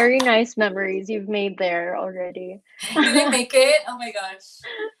 Very nice memories you've made there already. Did I make it? Oh my gosh.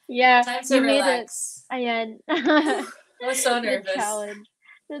 Yeah, Time to you made it. relax. Ayan. I was so The nervous. challenge.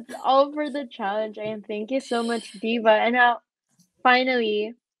 That's all for the challenge. And thank you so much, Diva. And now,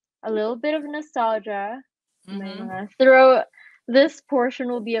 finally, a little bit of nostalgia. May Mm-hmm. mga throw. This portion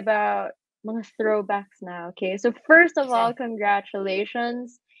will be about mga throwbacks now. Okay, so first of all, Okay.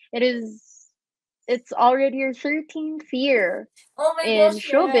 congratulations. It is. It's already your 13th year Oh my in gosh,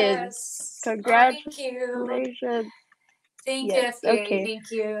 showbiz. yes. Oh, thank you. Congratulations. Thank you, Yes. FK. Okay.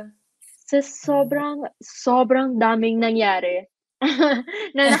 Thank you. Sa sobrang daming nangyari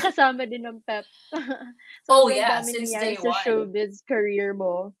na nakasama din ng PEP. Oh Sobrang yeah, daming since nangyari day sa one. showbiz career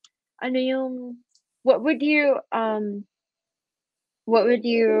mo. Ano yung what would you what would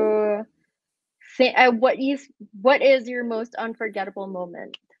you say what is your most unforgettable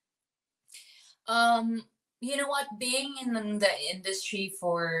moment? Um, You know what? Being in the industry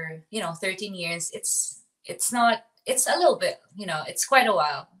for 13 years, it's not. It's a little bit. It's quite a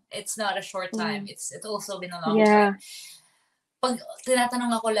while. It's not a short time. Mm. It's also been a long Yeah. time. Pag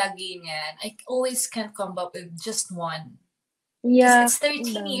tinatanong ako lagi niyan, I always can't come up with just one. Because Yeah. it's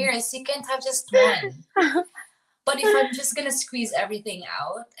 13 Um, years, you can't have just one. But if I'm just gonna squeeze everything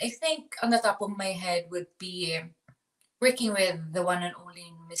out, I think on the top of my head would be working with the one and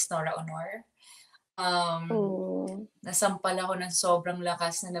only Miss Nora Honor. oh. Nasampal ako ng sobrang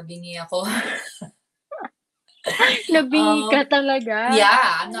lakas na nabingi ako. Nabingi ka um, talaga?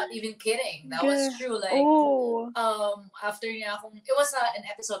 yeah, I'm not even kidding. That was true. Like, Oh. after niya akong, it was an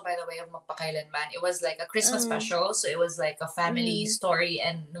episode, by the way, of Magpakailanman. It was like a Christmas Mm. special, so it was like a family Mm. story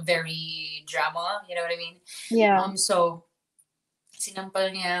and very drama, you know what I mean? Yeah. So sinampal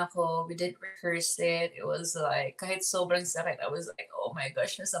niya ako, we did rehearse it. It was like, kahit sobrang sakit, I was like, oh my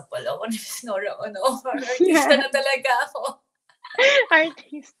gosh, nasampal ako ni Miss Nora Ono. Artista na talaga ako.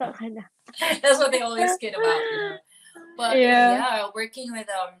 Artista ka na. That's what they always kid about. But Yeah. yeah, working with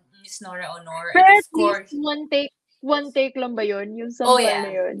Miss Nora Honor, Pero and at of least course, one take lang ba yun? Yung oh sampal na yeah,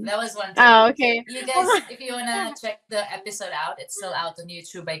 yun? that was one take. Ah, okay. You guys, if you wanna check the episode out, it's still out on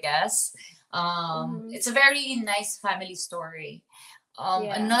YouTube, I guess. Mhm. It's a very nice family story.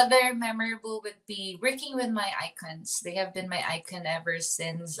 Yeah. Another memorable would be working with my icons. They have been my icon ever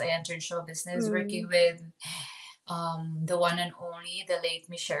since I entered show business. Working Mm. with the one and only, the late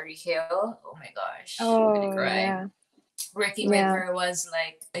Miss Sherry Hill. Oh my gosh, I'm gonna Oh, cry. yeah. Working with Yeah. her was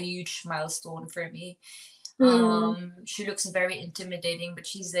like a huge milestone for me. Mm. She looks very intimidating, but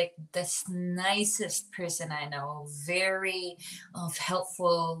she's like the nicest person I know. Very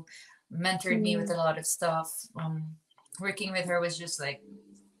helpful, mentored me with Mm. a lot of stuff. Working with her was just like,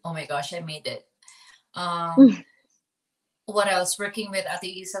 oh my gosh, I made it. What else? Working with Ate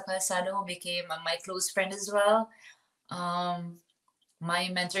Isa Calzado, who became my close friend as well. Um, my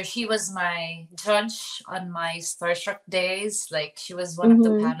mentor, she was my judge on my StarStruck days. Like, she was one of the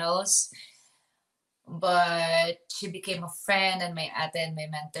Mhm. panels, but she became a friend and my ate and my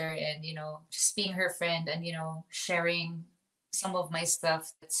mentor, and just being her friend and sharing some of my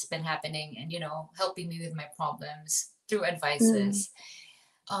stuff that's been happening, and helping me with my problems through Mm. advices.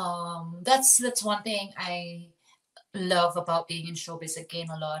 That's one thing I love about being in showbiz. Again,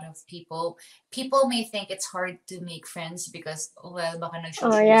 a lot of people may think it's hard to make friends because, well, baka Oh,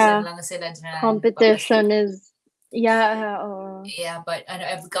 nag-showbizan yeah. lang sila dyan, Competition is, yeah. Oh. yeah, but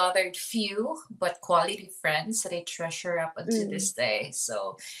I've gathered few but quality friends that I treasure up until Mm. this day.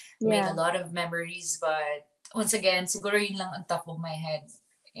 So made a Yeah. lot of memories, but once again, siguro yun lang on top of my head.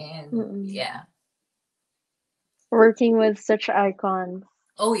 And Mm-mm. yeah. Working with such icons,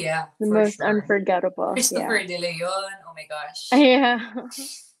 Oh yeah, the for most sure. unforgettable. Yeah. Christopher De Leon, oh my gosh. Yeah.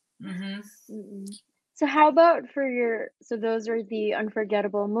 Mm-hmm. Mm-mm. So how about for so those are the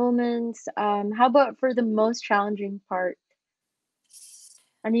unforgettable moments. How about for the most challenging part?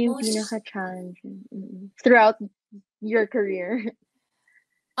 Ano yung Most pinaka-challenging? Mm-mm. Throughout your career?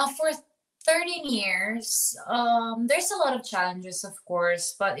 for 13 years, there's a lot of challenges, of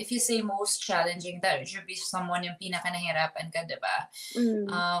course, but if you say most challenging, that should be someone yung pinaka nahirapan ka, diba? Mm.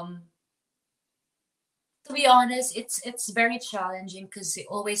 Um, to be honest, it's very challenging because you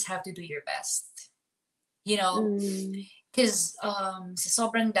always have to do your best. You know, Mm. because sa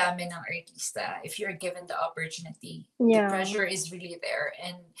sobrang dami ng artista, if you're given the opportunity, the Yeah. pressure is really there,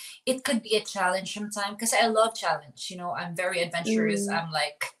 and it could be a challenge sometimes. Because I love challenge. I'm very adventurous. Mm. I'm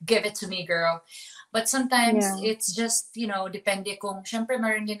like, give it to me, girl. But sometimes Yeah. it's just, depende kung, syempre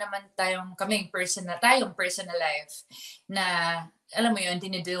meron din naman tayong personal life na, alam mo yun,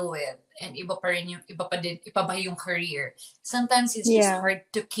 dinideal with. And iba pa rin iba pa yung career. Sometimes it's just Yeah. hard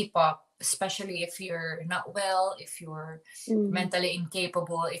to keep up, especially if you're not well, if you're Mm. mentally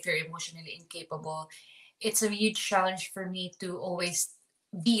incapable, if you're emotionally incapable. It's a huge challenge for me to always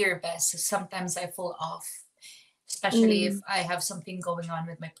be your best. Sometimes I fall off, especially if Mm. I have something going on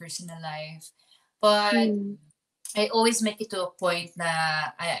with my personal life. But Mm. I always make it to a point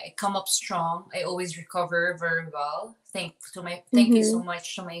that I come up strong. I always recover very well. Thank you so Mhm.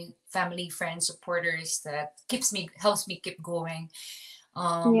 much to my family, friends, supporters that helps me keep going.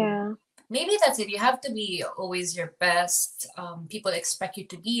 Um, Yeah. Maybe that's it. You have to be always your best. People expect you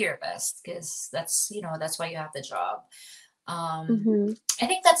to be your best because that's why you have the job. Um, Mhm. I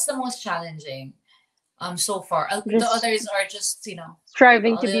think that's the most challenging. So far, the Just others are just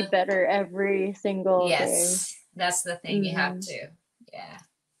striving a to be little. better every single day. Yes, that's the thing. You have Mm. to. Yeah.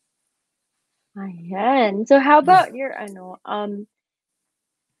 Ayan. So how about your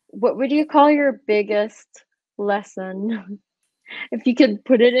what would you call your biggest lesson if you could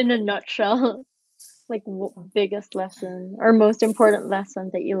put it in a nutshell? like biggest lesson or most important lesson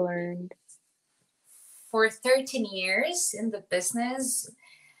that you learned? For 13 years in the business,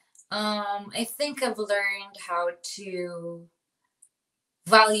 I think I've learned how to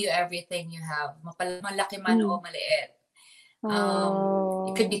value everything you have. Malaki man Mm. o maliit.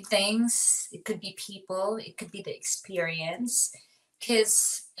 It could be Oh, things, it could be people, it could be the experience.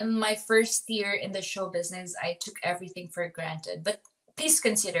 Because in my first year in the show business, I took everything for granted. But please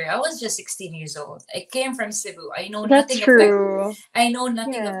consider, I was just 16 years old. I came from Cebu. that's true. I know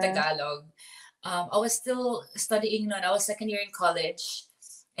nothing of Yeah. Tagalog. I was still studying noon. I was second year in college,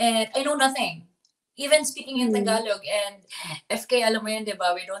 and I know nothing. Even speaking in Mm. Tagalog, and FK, alam mo yan, di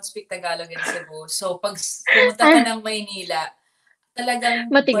ba? We don't speak Tagalog in Cebu. So, pag pumunta ka ng Maynila, talagang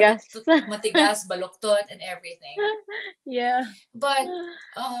Matigas. baluktot, matigas, baluktot, and everything. Yeah. But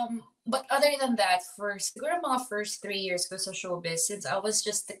other than that, for siguro mga first 3 years ko sa showbiz, since I was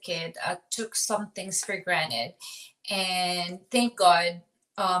just a kid, I took some things for granted. And thank God,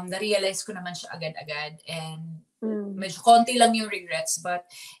 na-realize ko naman siya agad-agad. And Mm. medyo konti lang yung regrets, but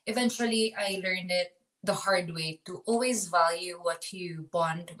eventually I learned it the hard way to always value what you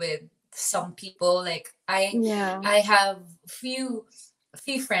bond with some people. Like Yeah. I have few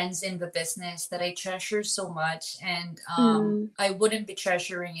friends in the business that I treasure so much, and Mm. I wouldn't be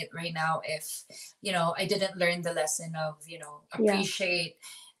treasuring it right now if I didn't learn the lesson of Yeah. appreciate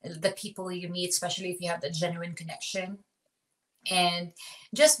the people you meet, especially if you have that genuine connection, and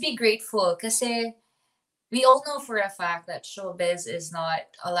just be grateful because we all know for a fact that showbiz is not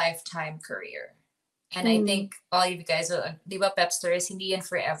a lifetime career. And I Mm. think all of you guys, Diva Pepsters, hindi yan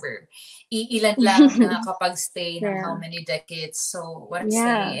forever. Ilan lang nakakapag-stay ng how Yeah. many decades. So what I'm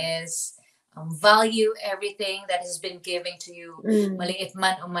saying Yeah. is, value everything that has been given to you, Mm. maliit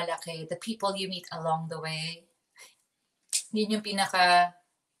man o malaki, the people you meet along the way. Yun yung pinaka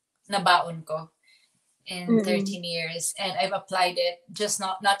nabaon ko in Mm-mm. 13 years, and I've applied it just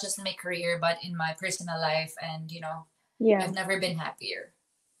not just in my career but in my personal life, and Yeah. I've never been happier.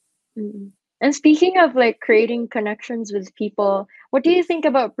 Mm-mm. And speaking of like creating connections with people, what do you think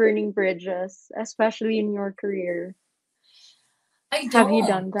about burning bridges, especially in your career? I Have you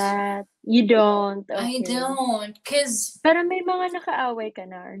done don't. that? You don't? I Okay. don't, cause Pero may mga nakaaway ka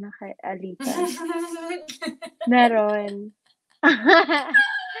na or nakaalitan? Meron.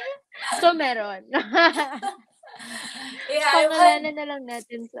 So, meron. yeah, I've had Pangalanan na lang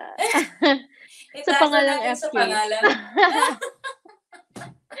natin sa sa itago pangalang natin sa FK. pangalan.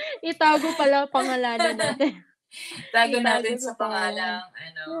 Itago pala pangalanan natin. Tago Itago natin sa sa pangalan.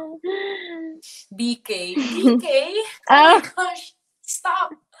 pangalang BK. BK? Oh my Ah, gosh!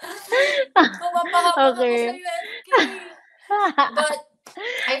 Stop! Mapapahamak ako sa okay. FK. But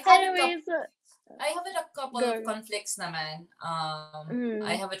I've had a couple Anyways, I have a couple of go. conflicts naman. I Mm,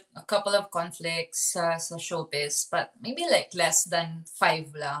 have a couple of conflicts sa showbiz, but maybe like less than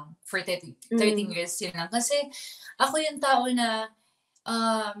 5 lang for 13 mm, years yun lang. Kasi ako yung tao na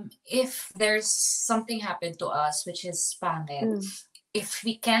if there's something happened to us which is pangit, mm.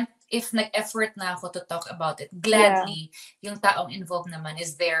 if nag-effort na ako to talk about it, Yeah. gladly, yung taong involved naman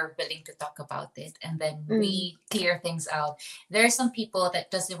is there willing to talk about it, and then Mm, we clear things out. There are some people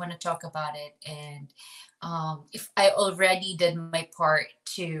that doesn't want to talk about it, and if I already did my part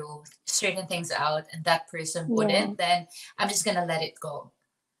to straighten things out and that person yeah. wouldn't, then I'm just gonna let it go.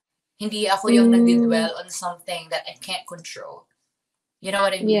 Hindi ako yung Mm, nagdi-dwell on something that I can't control. You know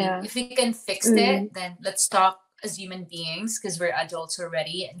what I mean? yeah. If we can fix it, Mm, then let's talk as human beings because we're adults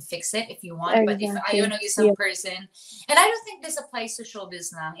already and fix it if you want. But if ayaw exactly. ng isang Yeah. person, and I don't think this applies to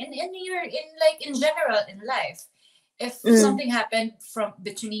showbiz lang, in general in life, if Mm, something happened from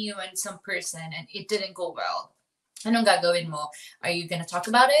between you and some person and it didn't go well, anong gagawin mo? Are you gonna talk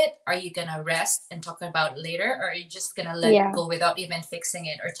about it? Are you gonna rest and talk about it later? Or are you just gonna let it yeah. go without even fixing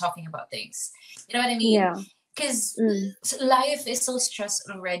it or talking about things? You know what I mean? Yeah. Because Mm, life is so stressed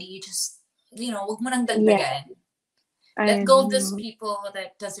already. You just, wag mo nang yeah. dagdagan. I Let go of those know. people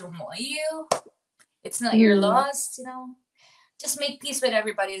that doesn't want you. It's not your Mm, loss. Just make peace with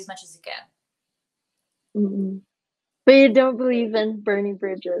everybody as much as you can. mm. But you don't believe in burning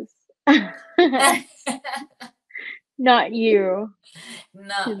bridges. Not you.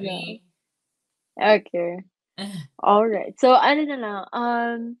 Not No. me. Okay. Alright. So, ano na lang,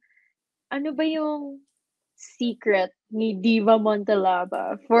 ano ba yung secret ni Diva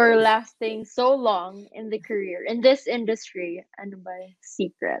Montelaba for lasting so long in the career, in this industry? Ano ba yung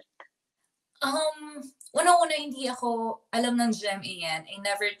secret? Unang-una, hindi ako alam ng GMA yan.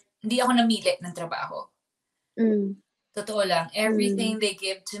 Hindi ako namili ng trabaho. Mm. Totoo lang. Mm, Everything they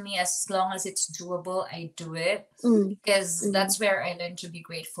give to me, as long as it's doable, I do it. mm, Because mm. that's where I learned to be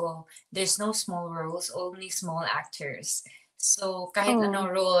grateful. There's no small roles, only small actors. So kahit Oh,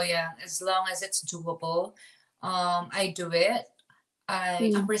 ano role yan, as long as it's doable, I do it.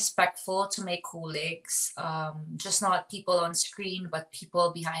 I'm mm, respectful to my colleagues, just not people on screen, but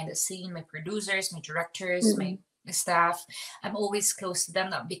people behind the scene, my producers, my directors, mm, my staff. I'm always close to them,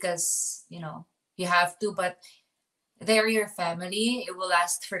 not because, you have to, but they're your family. It will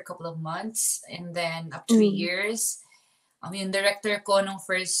last for a couple of months and then up to a mm. years. Yung director ko nung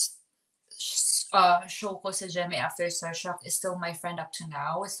first show ko sa Gemi after StarStruck is still my friend up to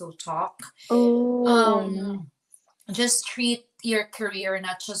now. We still talk. Oh, nice. Um, just treat your career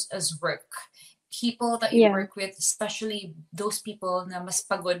not just as work. People that you Yeah. work with, especially those people na mas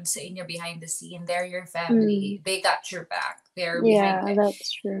pagod sa inyo behind the scene, they're your Mm. family. They got your back. They're behind Yeah, it.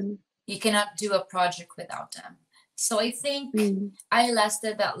 that's true. You cannot do a project without them. So I think Mm, I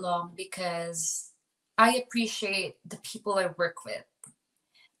lasted that long because I appreciate the people I work with.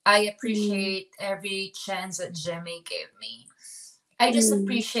 I mm, appreciate every chance that Jimmy gave me. I just mm,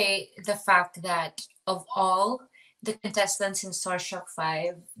 appreciate the fact that of all the contestants in StarStruck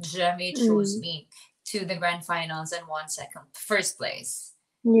 5, Jimmy chose mm. me to the grand finals and won first place.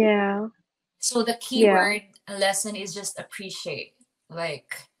 Yeah, So the yeah. keyword lesson is just appreciate.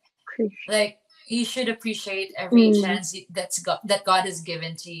 Like Appreciate. like you should appreciate every Mm, chance that God has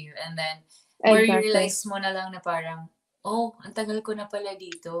given to you, and then where you exactly. realize mo na lang na parang, oh, ang tagal ko na pala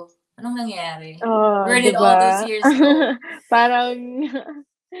dito, anong nangyari, Oh, where 'di did all those ba? years go? Parang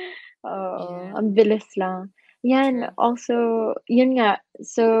oo, Yeah, ang bilis lang. 'Yan, true. also, yun nga,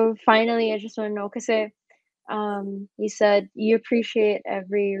 so finally, I just wanna know kasi, you said you appreciate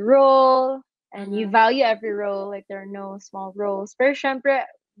every role and you Mm-hmm. value every role, like there are no small roles. Pero siyempre,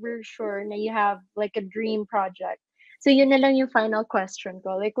 we're sure na you have like a dream project. So yun na lang yung final question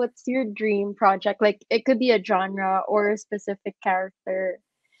ko. Like, what's your dream project? Like, it could be a genre or a specific character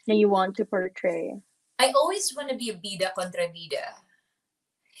that you want to portray. I always want to be a bida-kontrabida.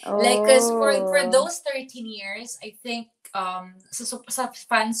 Like, cause for Oh. those 13 years, I think sa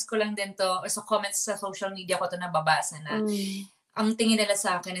fans ko lang din to, or sa comments sa social media ko to nababasa na, Mm. ang tingin nila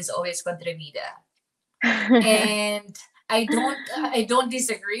sa akin is always kontrabida. And I don't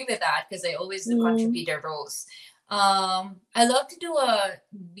disagree with that because I always do Mm, contributor roles. I love to do a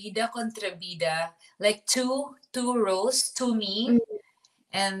bida contra bida, like two roles, to me, mm,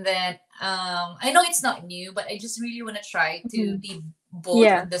 and then I know it's not new, but I just really want to try to mhm. be both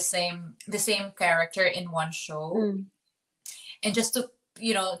Yeah. on the same character in one show, Mm, and just to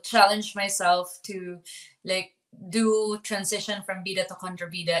challenge myself to like do transition from bida to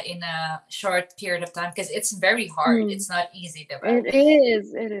contrabida in a short period of time because it's very hard, mm. it's not easy, diba? It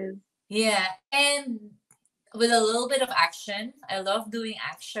is, it is. Yeah, and with a little bit of action. I love doing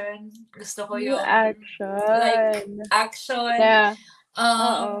action. Gusto ko Ooh, yung like action. action. Yeah. um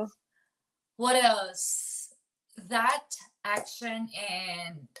Oo. what else? That action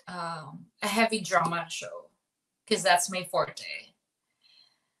and a heavy drama show because that's my forte.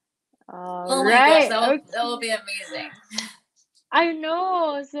 Oh my gosh, Alright, that will okay. be amazing. I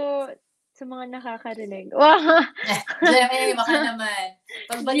know. So, sa mga nakakarinig. Wow. Jemmy, baka naman.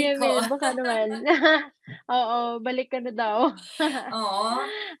 Pagbalik ko. GMA, baka naman. Oo, balik ka na daw. Oo.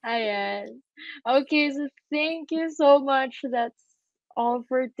 Ayan. Okay, so thank you so much. That's all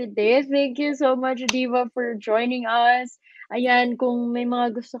for today. Thank you so much, Diva, for joining us. Ayan, kung may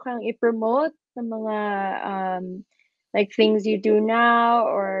mga gusto kang i-promote ng mga like things you do now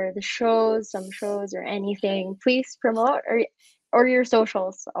or the shows, some shows or anything, please promote or your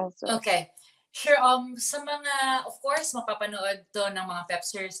socials also. Okay. Sure, sa mga, of course, mapapanood to ng mga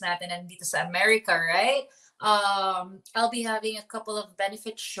pepsters natin nandito sa Amerika, right? I'll be having a couple of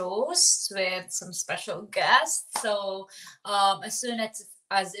benefit shows with some special guests. So, as soon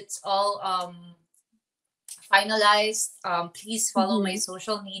as it's all finalized, please follow my Mhm.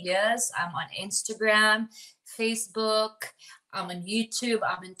 social medias. I'm on Instagram, Facebook, I'm on YouTube,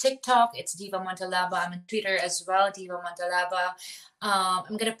 I'm on TikTok. It's Diva Montelaba. I'm on Twitter as well, Diva Montelaba.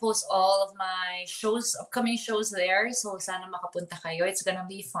 I'm gonna post all of my shows, upcoming shows there. So sana makapunta kayo. It's gonna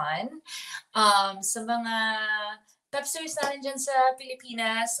be fun. Sa mga Pepsters natin dyan sa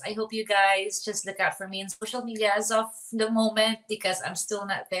Pilipinas, I hope you guys just look out for me in social media as of the moment because I'm still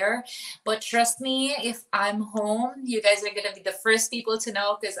not there. But trust me, if I'm home, you guys are gonna be the first people to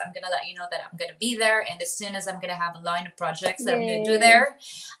know because I'm gonna let you know that I'm gonna be there. And as soon as I'm gonna have a line of projects that I'm gonna do Yay. there,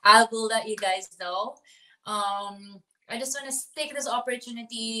 I will let you guys know. I just want to take this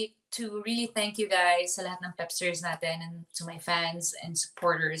opportunity to really thank you guys sa lahat ng Pepsters natin and to my fans and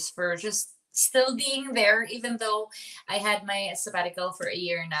supporters for just still being there, even though I had my sabbatical for a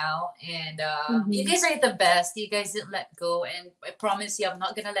year now. And you Mm-hmm. guys are the best. You guys didn't let go. And I promise you, I'm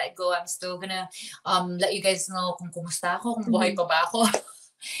not gonna let go. I'm still gonna let you guys know kung kumusta ako, kung buhay Mm-hmm. pa ba ako.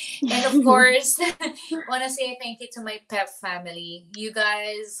 And of course, want to say thank you to my PEP family. You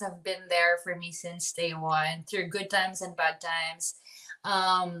guys have been there for me since day one, through good times and bad times.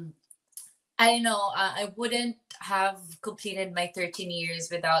 Um, I know I wouldn't have completed my 13 years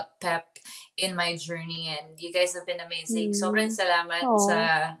without PEP in my journey, and you guys have been amazing. Sobrang Mm. salamat Oh. sa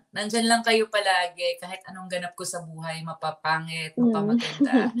nandyan lang kayo palagi kahit anong ganap ko sa buhay, mapapangit, Mm.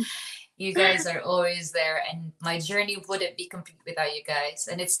 mapamaganda. You guys are always there, and my journey wouldn't be complete without you guys.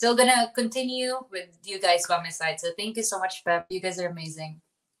 And it's still gonna continue with you guys by my side. So thank you so much, PEP. You guys are amazing.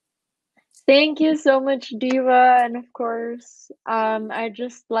 Thank you so much, Diva. And of course, I'd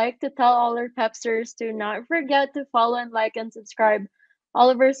just like to tell all our Pepsters to not forget to follow and like and subscribe all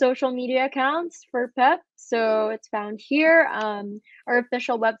of our social media accounts for PEP. So it's found here. Our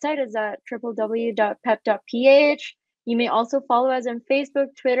official website is at www.pep.ph. You may also follow us on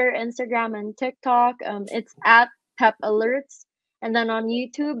Facebook, Twitter, Instagram, and TikTok. It's at PEP Alerts. And then on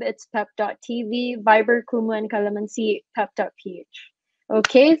YouTube, it's pep.tv, Viber, Kumu, and Calamansi, pep.ph.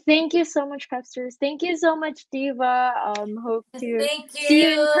 Okay, thank you so much, Pepsters. Thank you so much, Diva. Hope to Thank see you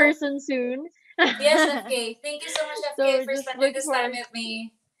in you. person soon. Yes, FK. Thank you so much, FK, So for just spending look this time forward. with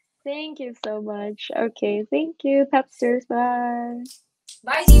me. Thank you so much. Okay, thank you, Pepsters. Bye.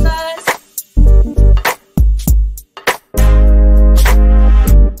 Bye, Divas.